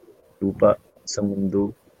sa lupa, sa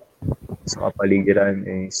mundo, sa kapaligiran,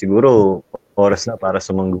 eh siguro oras na para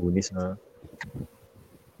sumangguni sa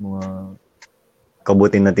mga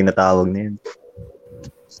kabutin na tinatawag na yun.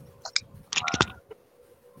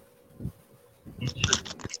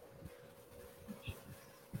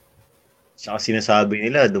 Saka sinasabi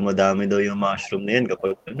nila, dumadami daw yung mushroom na yan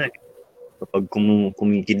kapag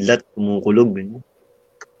kumikidlat, kumukulog. Ganyan.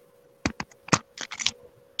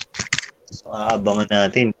 So, aabangan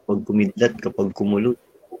natin kapag kumidlat, kapag kumulog.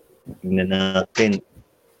 Tignan natin.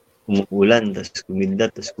 Umuulan, tapos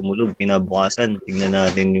kumidlat, tapos kumulog. Kinabukasan, tignan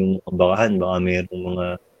natin yung kabakahan. Baka mayroong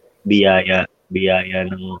mga biyaya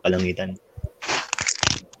ng kalangitan.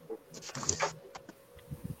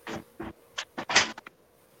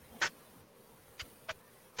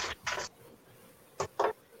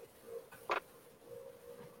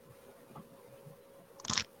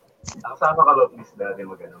 Nakasama ka ba, please, dati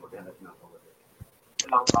maghanap ng kabute?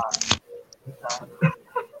 Ilang pa.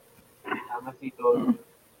 Sama sito.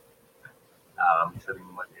 Nakakamiss rin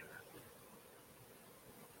mo mag-ina.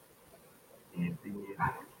 Tingin.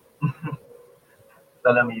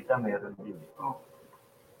 Talamitan, meron din.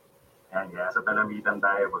 Kaya sa talamitan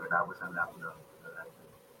tayo pagkatapos ng lockdown.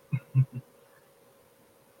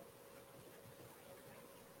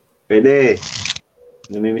 Pwede.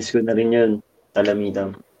 Namimiss ko na rin yun.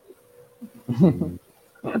 Talamitan.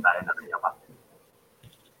 Kaya tayo nakayapak.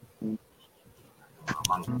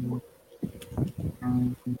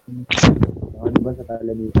 Ano ba sa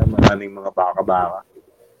talamitan? Maraming mga baka-baka.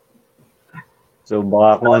 So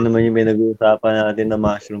baka kung ano man yung pinag-uusapan natin na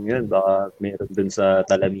mushroom yun, baka meron dun sa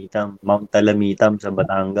Talamitam, Mount Talamitam sa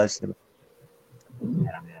Batangas. Diba?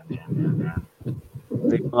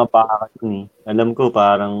 So, yung mga baka dun eh. Alam ko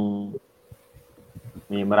parang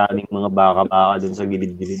may maraming mga baka-baka dun sa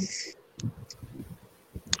gilid-gilid.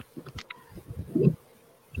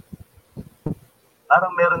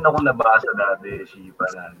 Parang meron akong nabasa dati, Shiva,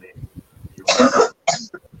 yung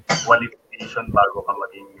qualification bago ka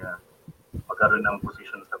magkaroon ng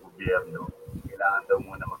posisyon sa gobyerno. Kailangan daw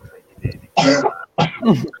muna mag-psychedelic.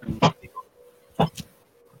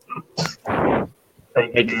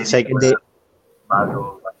 Psychedelic.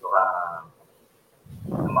 Bago ka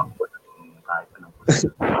tumakbo ng kahit anong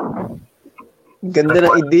posisyon. Ganda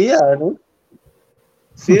ng idea, ano?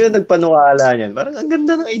 Sino nagpanuwala niyan? Parang ang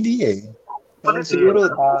ganda ng idea eh. Parang siguro,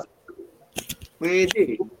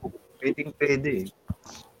 pwede. Pwede.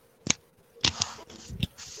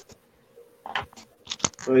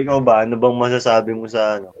 So, ikaw ba? Ano bang masasabi mo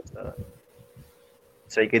sa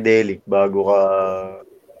psychedelic bago ka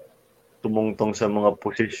tumungtong sa mga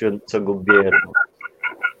posisyon sa gobyerno?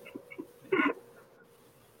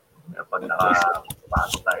 Kapag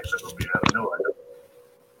nakapasok tayo sa gobyerno,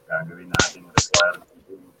 gagawin natin yung requirement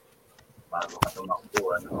bago ka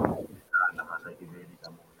tumakbo, naka-psychedelic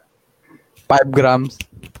ka muna. 5 grams.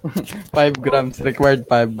 5 grams. Required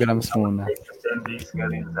 5 grams muna. 10 days ka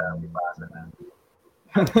rin sa bibasa na.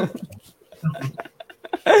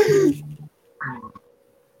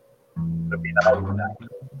 So, pinakauna,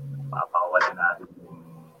 papakawalan natin yung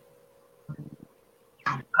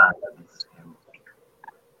cannabis.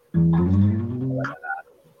 Wala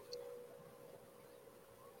natin.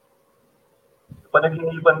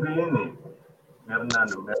 Panaghinipan ko yun eh. Meron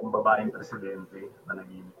babaeng presidente,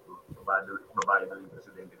 panaginip ko. Babae na yung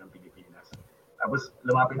presidente ng Pilipinas. Tapos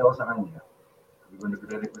lumapit ako sa kanya. Sabi ko,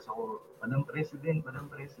 nagre-request ako, Madam President,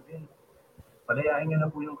 palayain niyo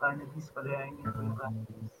na po yung cannabis,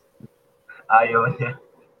 Ayaw niya.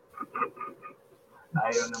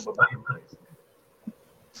 Ayaw ng babaeng president.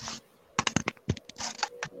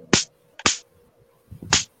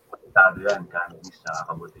 Pagkado yan, cannabis na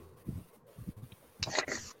Kabute.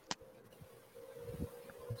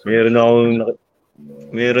 Meron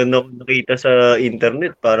akong nakita sa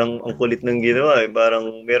internet, parang ang kulit ng ginawa eh.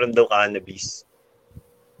 Parang meron daw cannabis.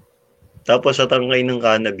 Tapos sa tangkay ng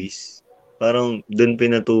cannabis, parang doon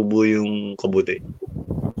pinatubo yung kabute.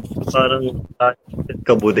 Parang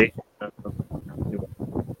kabute.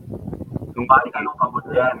 Kahit anong kabute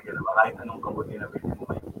yan, kahit anong kabute na pwede mo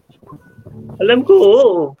may alam ko,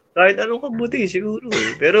 oo. Kahit anong kabute, siguro.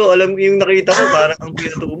 Pero alam ko yung nakita ko, parang ang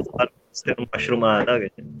pinatubo, parang mushroom ata,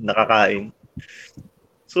 nakakain.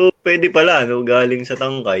 So, pwede pala, no? Galing sa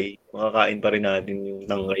tangkay, makakain pa rin natin yung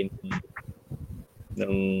tangkay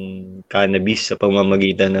ng cannabis sa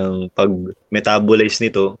pamamagitan ng pag-metabolize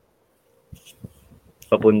nito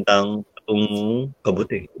papuntang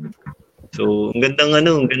kabute. So, ang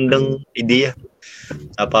gandang ideya.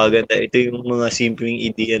 Napakaganda. Ito yung mga simpleng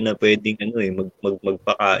ideya na pwedeng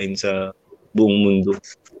magpakain sa buong mundo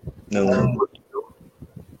ng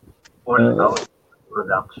all-out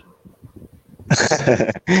production.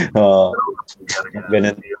 Oo.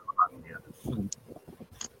 Ganun.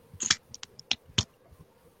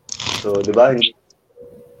 So, di ba?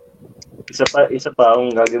 Isa pa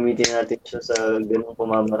kung gagamitin natin siya sa ganung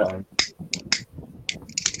pamamaraan.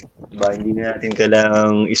 Diba, hindi na natin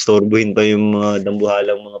kailangang istorbohin pa yung mga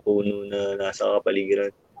dambuhalang mga puno na nasa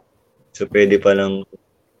kapaligiran. So, pwede pa lang,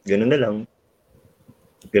 gano'n na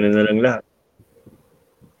lang lahat.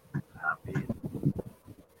 Happy.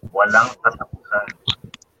 Walang katapusan.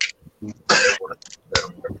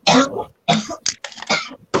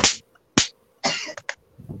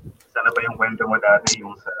 Sana ba yung kwento mo dati,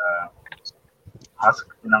 yung sa husk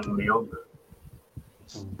ng niyog?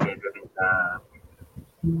 Pwede rin na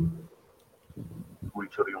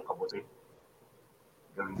culture yung kabute.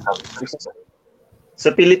 Gawin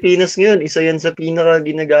Sa Pilipinas ngayon, isa yan sa pinaka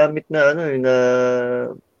ginagamit na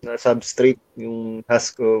na substrate, yung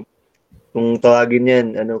husk ko. Kung tawagin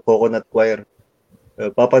yan, coconut coir.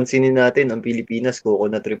 Papansinin natin, ang Pilipinas,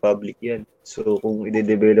 coconut republic yan. So, kung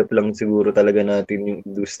i-develop lang siguro talaga natin yung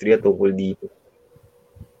industriya tungkol dito.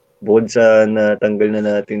 Bukod sa natanggal na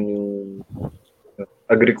natin yung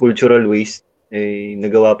agricultural waste,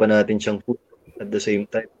 nagawa pa natin siyang food at the same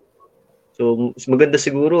time. So, maganda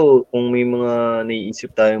siguro kung may mga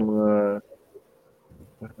naiisip tayong mga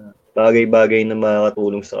bagay-bagay na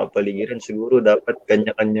makakatulong sa kapaligiran. Siguro dapat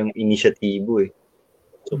kanya-kanyang inisyatibo eh.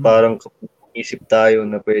 So, parang isip tayo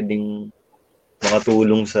na pwedeng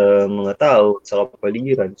makatulong sa mga tao, sa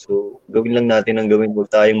kapaligiran. So, gawin lang natin ang gawin. Huwag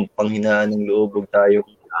tayong panghinaan ng loob.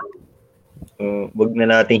 Huwag na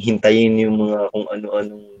nating hintayin yung mga kung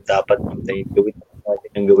ano-anong dapat hintayin. Gawin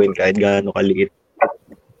natin ang gawin kahit gaano kaliit.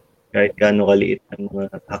 Kahit gaano kaliit ang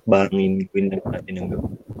mga hakbangin, gawin lang natin ang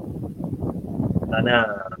gawin. Sana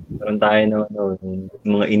meron tayo ng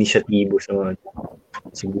mga inisyatibo sa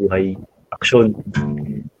buhay. Aksyon.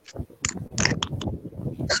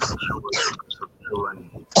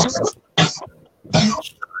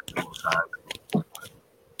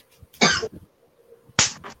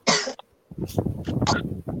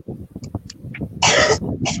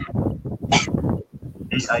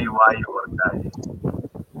 DIY or die.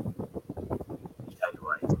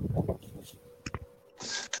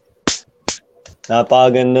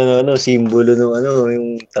 Napakaganda no, simbolo ng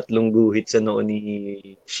yung tatlong guhit sa noo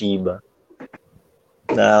ni Shiva.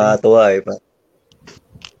 Nakakatuwa eh.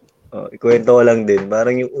 Ikwento ko lang din.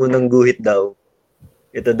 Parang yung unang guhit daw,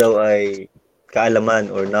 ito daw ay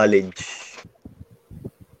kaalaman or knowledge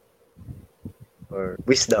or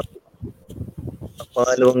wisdom. Ang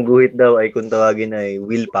pangalawang guhit daw ay kung tawagin ay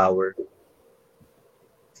willpower.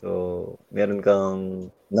 So, meron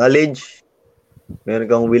kang knowledge,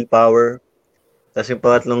 meron kang willpower, tapos yung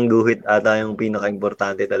pangatlong guhit ata yung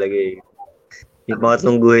pinaka-importante talaga eh. Yung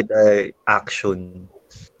pangatlong guhit ay action.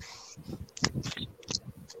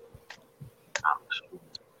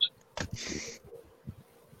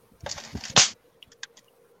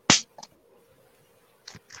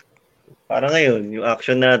 Para ngayon, yung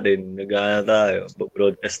action natin, tayo,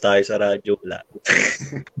 broadcast tayo sa radyo, wala.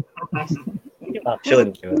 Yung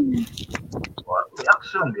action, di ba? Yung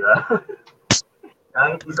action, di ba?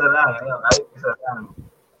 Kahit isa lang, kahit isa lang.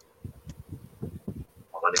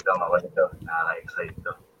 Makulit daw. Nakaka-excite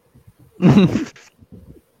daw.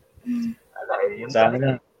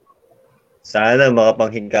 Sana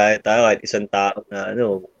makapanghingkaya tayo kahit isang tao na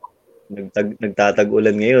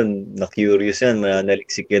nagtatag-ulan ngayon, na-curious yan,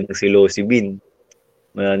 mananaliksik yan ng psilocybin,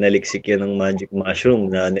 mananaliksik yan ng magic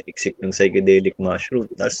mushroom, mananaliksik ng psychedelic mushroom,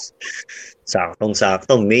 tapos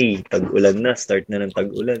saktong-sakto, May, tag-ulan na, start na ng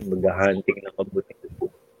tag-ulan, mag-hunting ng kabute.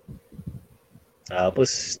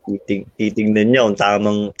 Tapos, titignan niya kung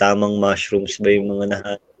tamang mushrooms ba yung mga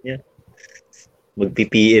nahanap niya.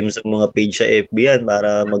 Mag-PPM sa mga page sa FB yan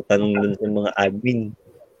para magtanong dun sa mga admin.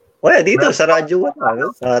 Kaya dito sa radyo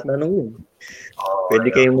tanong yun.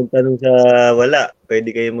 Pwede kayong magtanong sa wala.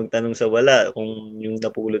 Pwede kayong magtanong sa wala kung yung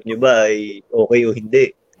napulot nyo ba ay okay o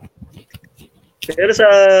hindi. Pero sa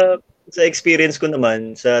experience ko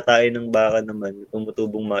naman, sa tayo ng baka naman,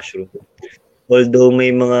 tumutubong mushroom, although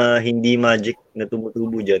may mga hindi magic na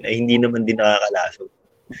tumutubo dyan, ay hindi naman din nakakalaso.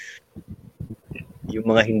 Yung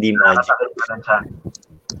mga hindi magic.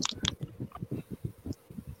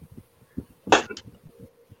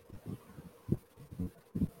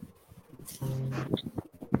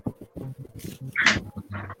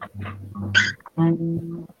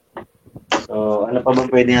 So, ano pa ba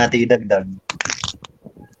pwede natin idagdag?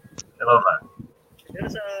 Ano ba? Pero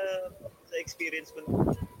sa experience ko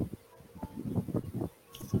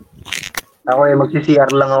ako magsi-CR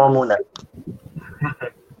lang ako muna.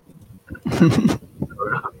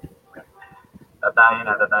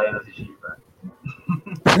 Tatayo na si Shiva.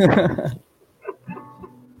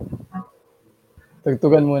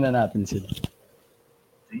 Tugtugan muna natin sila.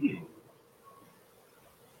 Sige.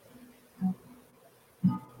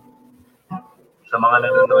 Sa mga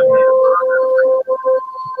nanonood ngayon,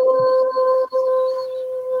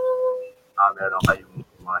 meron kayong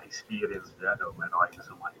mga experience dyan o meron kayong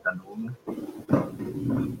gusto mga itanong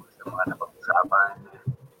sa mga napag-usapan.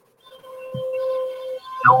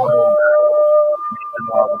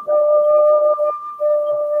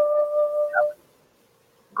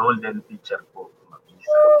 Golden teacher po,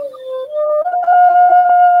 mag-isa.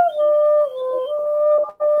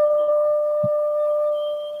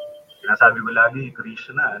 Sinasabi ko lagi,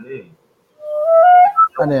 Krishna, ano yan?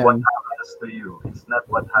 What happens to you? It's not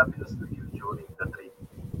what happens to you during the trip.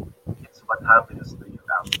 It's what happens to you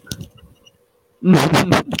after.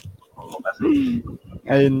 Kasi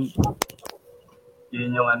ayun.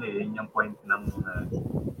 Yun yung point ng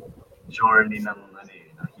journey ng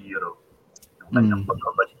hero. Yung kanyang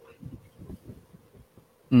pagbabalik.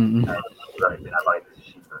 Pinapakita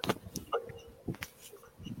si Shiva.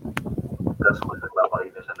 Gasol,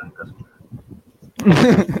 nagpapakita siya ng gasol.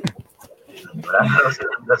 Wala na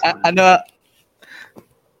silang gasol.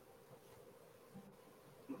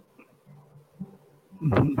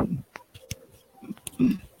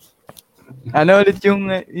 Ano ulit yung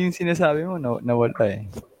sinasabi mo? Nawala eh.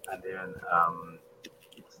 And then,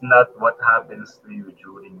 it's not what happens to you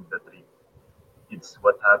during the trip. It's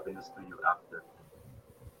what happens to you after.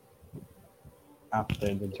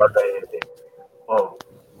 After the trip.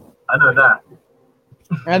 Ano na?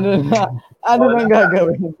 Ano nang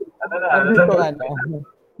gagawin? Andito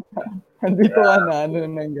ka na. Ano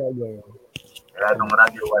nang gagawin? Kaya nung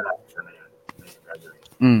radyo wala. Ito na yun.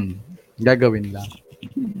 Gagawin lang.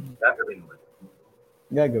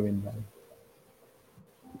 Gagawin lang.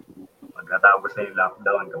 Pagkatapos na yung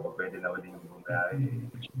lockdown, kapag pwede na ulit yung buhay,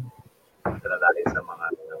 tayo sa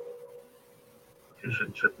mga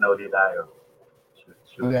shoot na ulit tayo.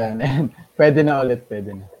 Shoot. Okay. Pwede na ulit.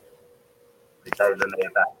 Tayo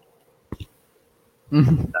luneta.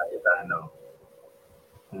 Tayo sa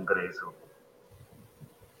kongreso.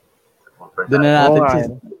 Doon na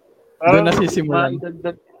natin doon na sisimulan.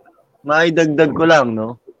 maidagdag ko lang,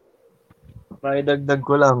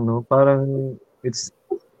 no? Parang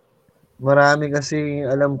marami kasi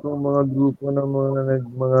alam kong mga grupo ng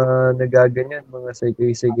mga nagaganyan, mga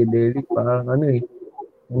psychedelic, parang ang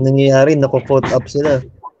nangyayari, nako-caught up sila.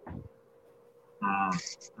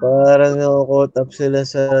 Parang nako-caught up sila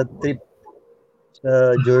sa trip,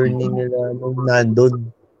 sa journey nila nung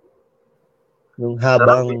nandun. Nung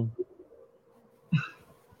habang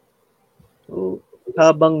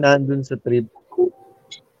nandun sa trip,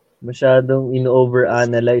 masyadong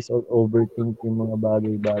in-overanalyze or overthink yung mga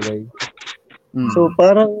bagay-bagay. So,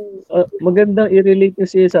 parang magandang i-relate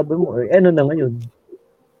kasi sabi mo, ano na ngayon?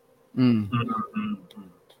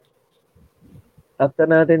 After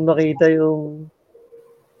natin makita yung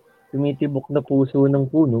tumitibok na puso ng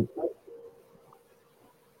puno,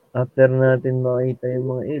 after natin makita yung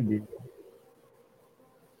mga edit,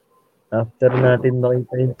 after natin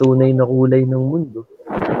makita yung tunay na kulay ng mundo,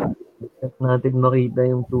 after natin makita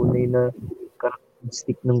yung tunay na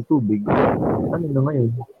characteristic ng tubig, ano na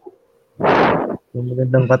ngayon? Yung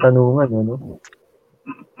magandang katanungan, ano?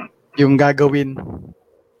 Yung gagawin.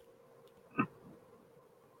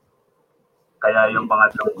 Kaya yung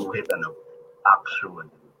pangatlong guhit, action.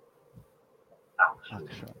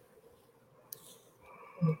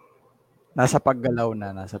 Nasa paggalaw.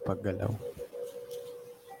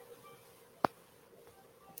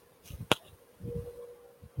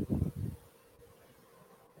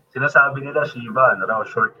 Sinasabi nila, Shiva,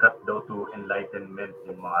 shortcut daw to enlightenment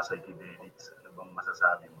yung mga psychedelics. Ano bang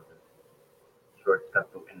masasabi mo doon? Shortcut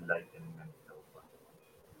to enlightenment daw ba?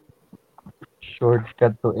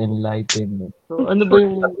 Shortcut to enlightenment. So, ano ba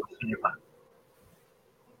yung...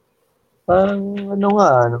 Parang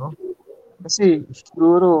Kasi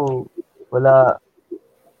siguro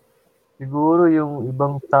yung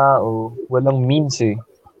ibang tao, walang means eh.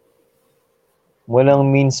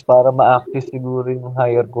 Walang means para ma-access siguro yung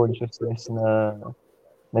higher consciousness na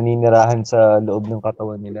naninirahan sa loob ng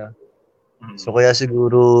katawan nila. So kaya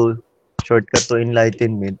siguro shortcut to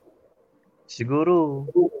enlightenment, siguro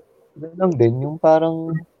lang din yung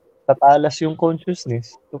parang tatalas yung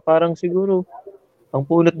consciousness. So parang siguro ang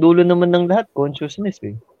punot dulo naman ng lahat, consciousness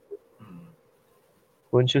eh.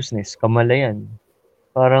 Consciousness, kamalayan.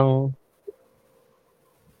 Parang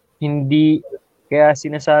hindi, kaya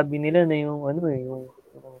sinasabi nila na yung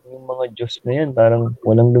yung mga Diyos na yan, parang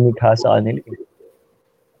walang lumikha sa kanila eh.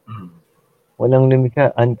 Walang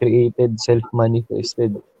lumikha, uncreated,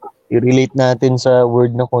 self-manifested. I-relate natin sa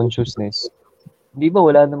word na consciousness. Di ba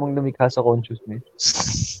wala namang lumikha sa consciousness?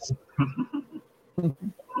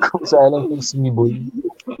 Kusa lang possible.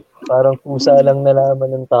 Parang kusa lang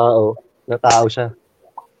nalaman ng tao na tao siya.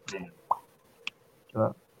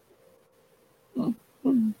 Diba?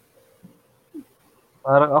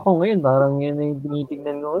 Parang ako ngayon, parang yun na yung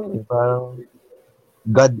tinitignan ko ngayon. Parang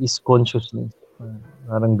God is consciousness.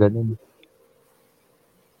 Parang ganun.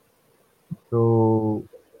 So,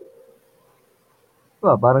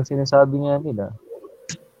 diba, parang sinasabi nga nila,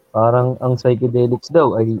 parang ang psychedelics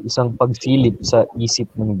daw ay isang pagsilip sa isip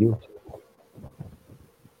ng Diyos.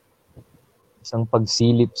 Isang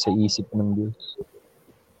pagsilip sa isip ng Diyos.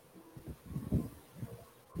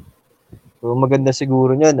 So, maganda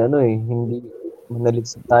siguro niyan, hindi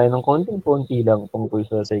manaligsan tayo ng konting-konti lang tungkol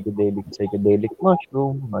sa psychedelic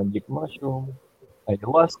mushroom, magic mushroom,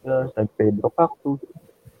 ayahuasca, San Pedro cactus,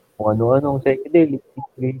 kung ano-anong psychedelic.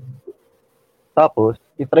 Tapos,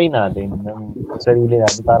 itry natin ng sarili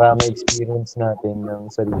natin para ma-experience natin ng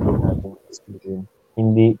sarili natin experience.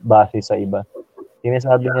 Hindi base sa iba.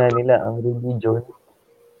 Sinasabi nga nila, ang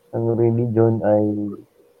religion ay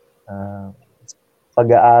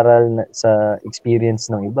pag-aaral sa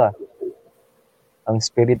experience ng iba. Ang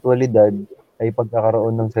spiritualidad ay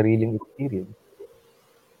pagkakaroon ng sariling experience.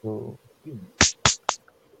 So, yun.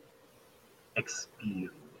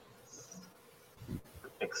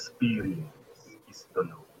 Experience is to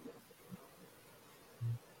know.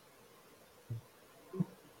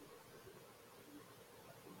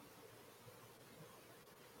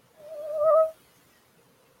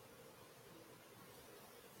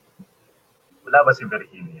 Wala ba si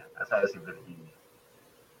Virginia? Asaya si Virginia.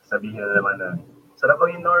 Sabihin na naman na, sarap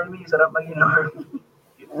maging normie.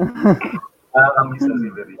 Nakakamiss na si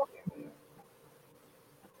Virginia.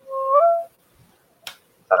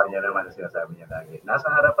 Sa kanya naman, sinasabi niya lagi, nasa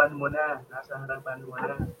harapan mo na.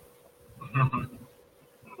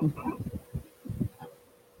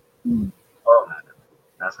 Oo nga naman,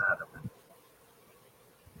 nasa harapan.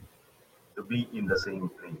 To be in the same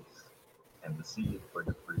place and to see it for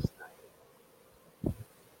the first time.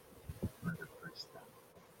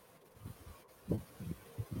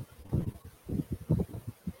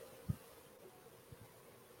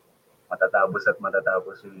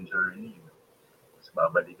 matatapos yung journey. Tapos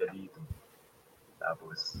babalik ka dito.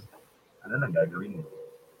 Tapos, ano nang gagawin mo?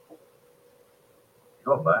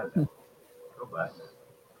 Ikaw ba?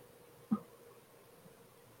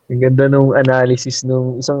 Ang ganda nung analysis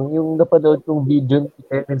nung yung napanood kong video ni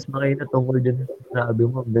Terence Makina tungkol dyan sa sabi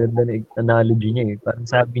mo. Ang ganda na analogy niya eh. Parang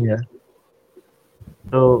sabi niya,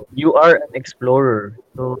 so, you are an explorer.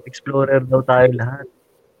 So, explorer daw tayo lahat.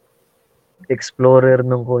 Explorer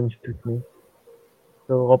ng consciousness.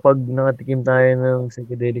 So, kapag nakatikim tayo ng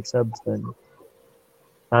psychedelic substance,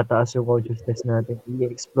 tataas yung consciousness natin.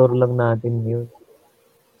 I-explore lang natin yun.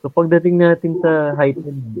 So, pagdating natin sa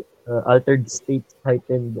heightened, altered states,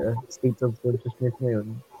 heightened states of consciousness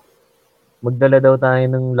ngayon, magdala daw tayo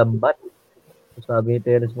ng lambat. So, sabi ni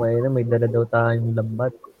Terence Maena, may dala daw tayong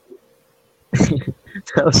lambat.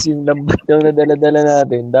 Tapos yung lambat daw na dala-dala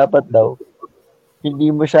natin, dapat daw,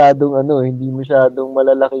 hindi masyadong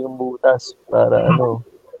malalaki yung butas para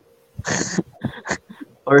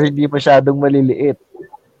or hindi masyadong maliliit.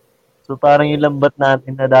 So parang yung lambat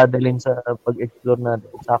natin na dadalhin sa pag-explore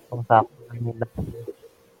natin, saktong-sakto lang yun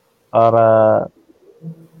para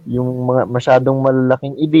yung mga masyadong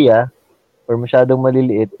malalaking ideya or masyadong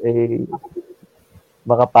maliliit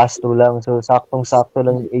makapass through lang. So saktong-sakto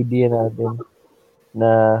lang yung idea natin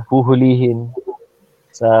na huhulihin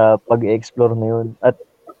sa pag-explore na yun. At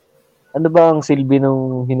ano ba ang silbi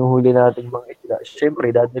ng hinuhuli natin mga isda?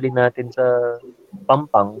 Siyempre, dadalhin natin sa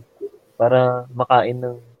pampang para makain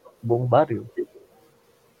ng buong baryo.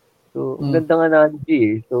 So, ang gandang analogy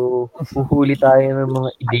eh. So, huhuli tayo ng mga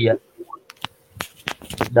ideya.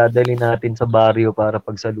 Dadalhin natin sa baryo para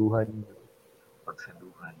pagsaluhan.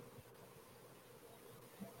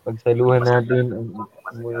 Pagsaluhan natin ang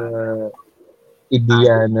mga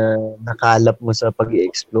ideya na nakalap mo sa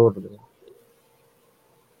pag-i-explore.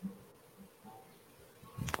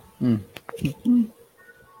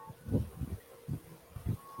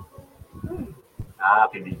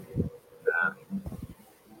 Kilig.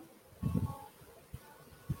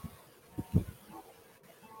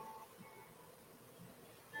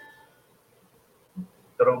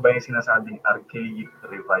 Pero ba yung sinasabing archaic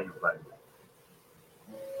revival?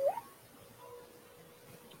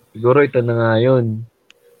 Siguro ito na nga yun.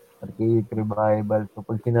 Archaic revival. So,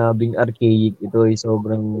 pag sinabing archaic, ito ay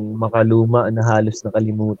sobrang makaluma na halos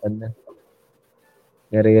nakalimutan na.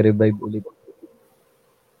 Nare-revive ulit.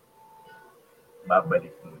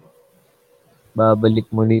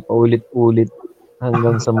 Babalik muli. Paulit-ulit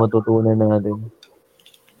hanggang sa matutunan natin.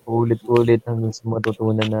 Paulit-ulit hanggang sa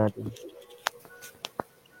matutunan natin.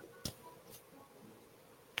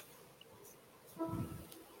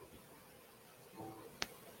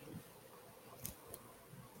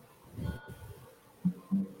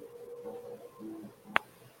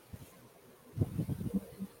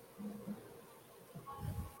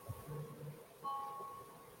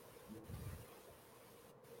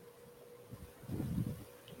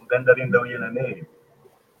 Ganda rin daw yun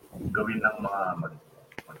gawin ng mga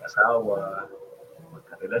mag-asawa,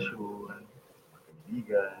 magkarelasyon,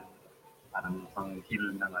 magkaibigan, parang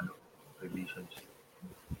pang-heal ng relationship.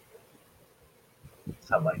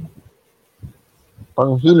 Sabay.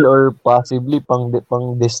 Pang-heal or possibly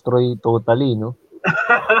pang-destroy totally, no?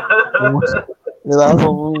 Diba?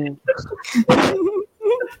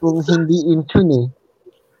 Kung hindi in tune eh.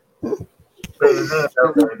 Pwede.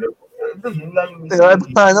 Yun nga yung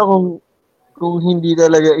paano kung hindi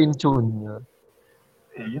talaga in tune?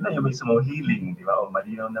 Yun na yung mismo healing, di ba? O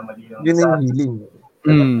malinaw na malinaw. Yun yung healing.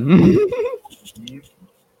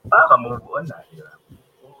 Move on na, di ba?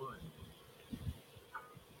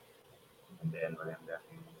 And then, maganda.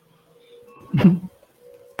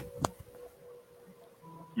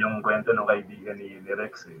 Yung kwento ng kaibigan ni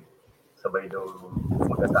Rex, sabay daw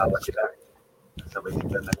mag-asawa sila. Sabay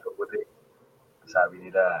sila nagkabute. Sabi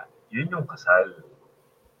nila, yun yung kasal.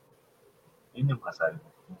 Yun yung kasal.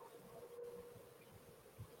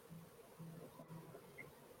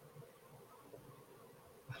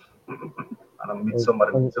 Parang midsummer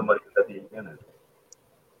yung datingan.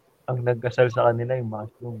 Ang nagkasal sa kanila yung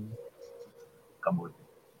mushroom. Kabute.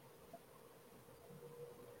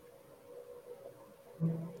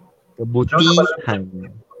 Kabutihan.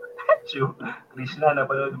 Krishna,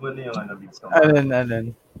 napanood mo na yung Midsommar?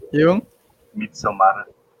 Alin? Yung? Midsommar.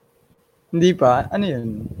 Hindi pa. Ano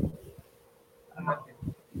yun?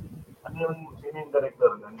 Ano yung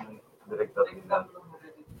director? Ano yung director nila?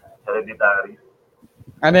 Hereditary.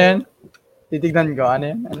 Ano yan? Titignan ko. Ano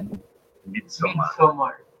yan? Midsommar.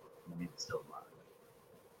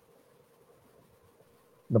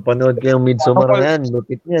 Napanood ko yung Midsommar na yan.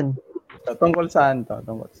 Lupit yan. Tungkol saan to?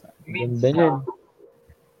 Ganda yan.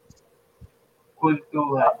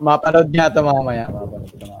 kultuhan. Mapanood niya ito mamaya.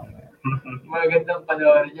 Magandang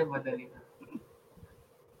panoorin niya, madali na.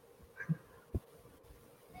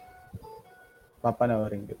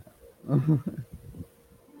 Papanoorin ko.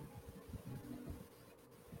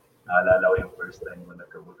 Naalala ko yung first time mo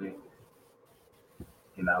nagkabuti.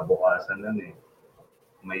 Kinabukasan nun eh.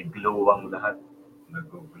 May glow ang lahat.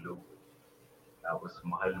 Nag-glow. Tapos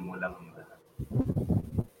mahal mo lang ang lahat.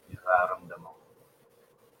 Nararamdaman ko.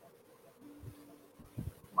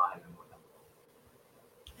 Mahal mo lang.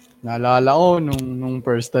 Naalala ko, nung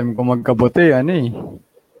first time ko magkabuti,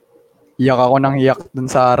 iyak ako ng iyak dun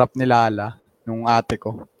sa harap ni Lala, nung ate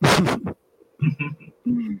ko.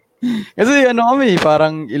 Kasi kami,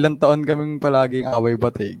 parang ilang taon kaming palaging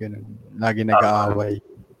away-bati, ganun. Lagi nag-aaway.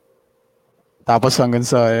 Tapos hanggang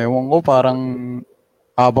sa, ewan ko, parang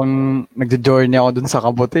habang nagja-journey ako dun sa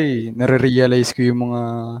kabuti, nare-realize ko yung mga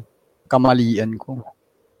kamalian ko.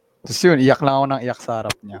 Tapos yun, iyak lang ako ng iyak sa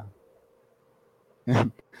harap niya.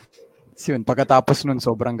 Tapos yun, pagkatapos nun,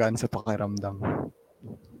 sobrang gaan sa pakiramdam.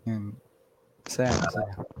 Yun. Masaya.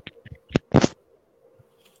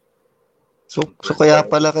 So kaya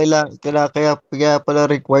pala kaya pala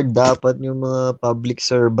required dapat yung mga public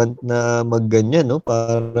servant na magganyan, no,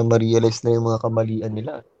 para ma-realize na yung mga kamalian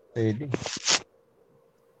nila. Pwede.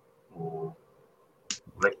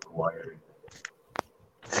 Required.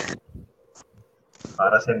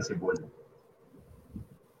 Para sensible.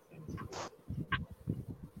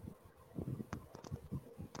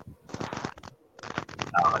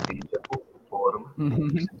 Nakakadija po. Form.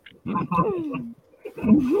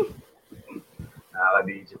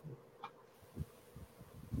 Nakakadija po.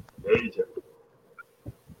 Deja.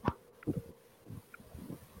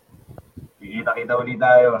 Kikita-kita ulit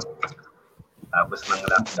tayo. Tapos ng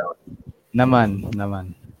lockdown. Naman.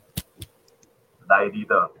 Tayo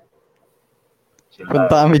dito. Chill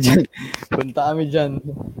Punta kami dyan. Punta kami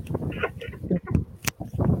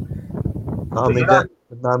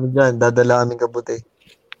dyan. Dadala kaming kabuti.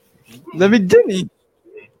 Lamig dyan eh.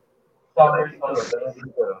 Summer solstice.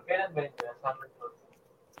 Kailan ba yun? Summer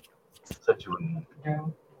solstice. Sa June.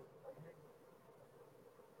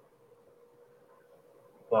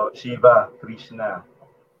 So, Shiva, Krishna,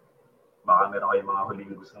 baka meron kayong mga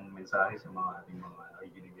huling gustong mensahe sa mga ating mga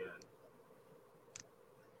nakikinig yan.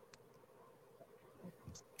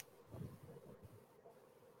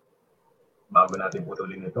 Bago natin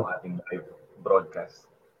putulin itong ating live broadcast.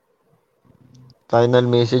 Final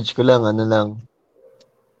message ko lang,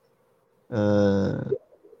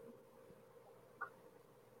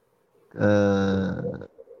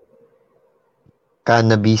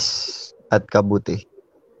 cannabis at kabuti.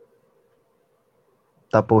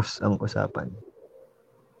 Tapos ang usapan.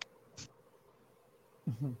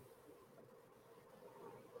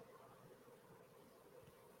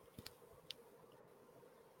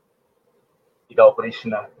 Ikaw,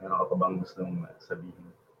 Krishna, meron ka pa bang gustong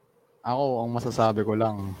sabihin? Ako, ang masasabi ko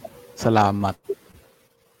lang, salamat.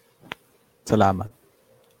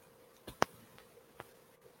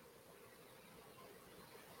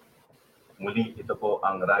 Muli, ito po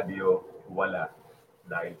ang radyo Wala.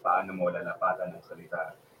 Dahil paano mo lalapatan ng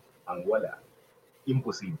salita ang wala?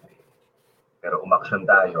 Imposible. Pero umaksyon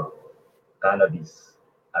tayo, cannabis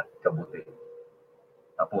at kabuti.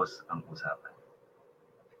 Tapos ang usapan.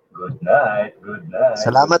 Good night.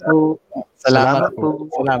 Salamat po. Salamat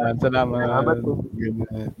po. Salamat po. Good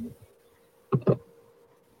night.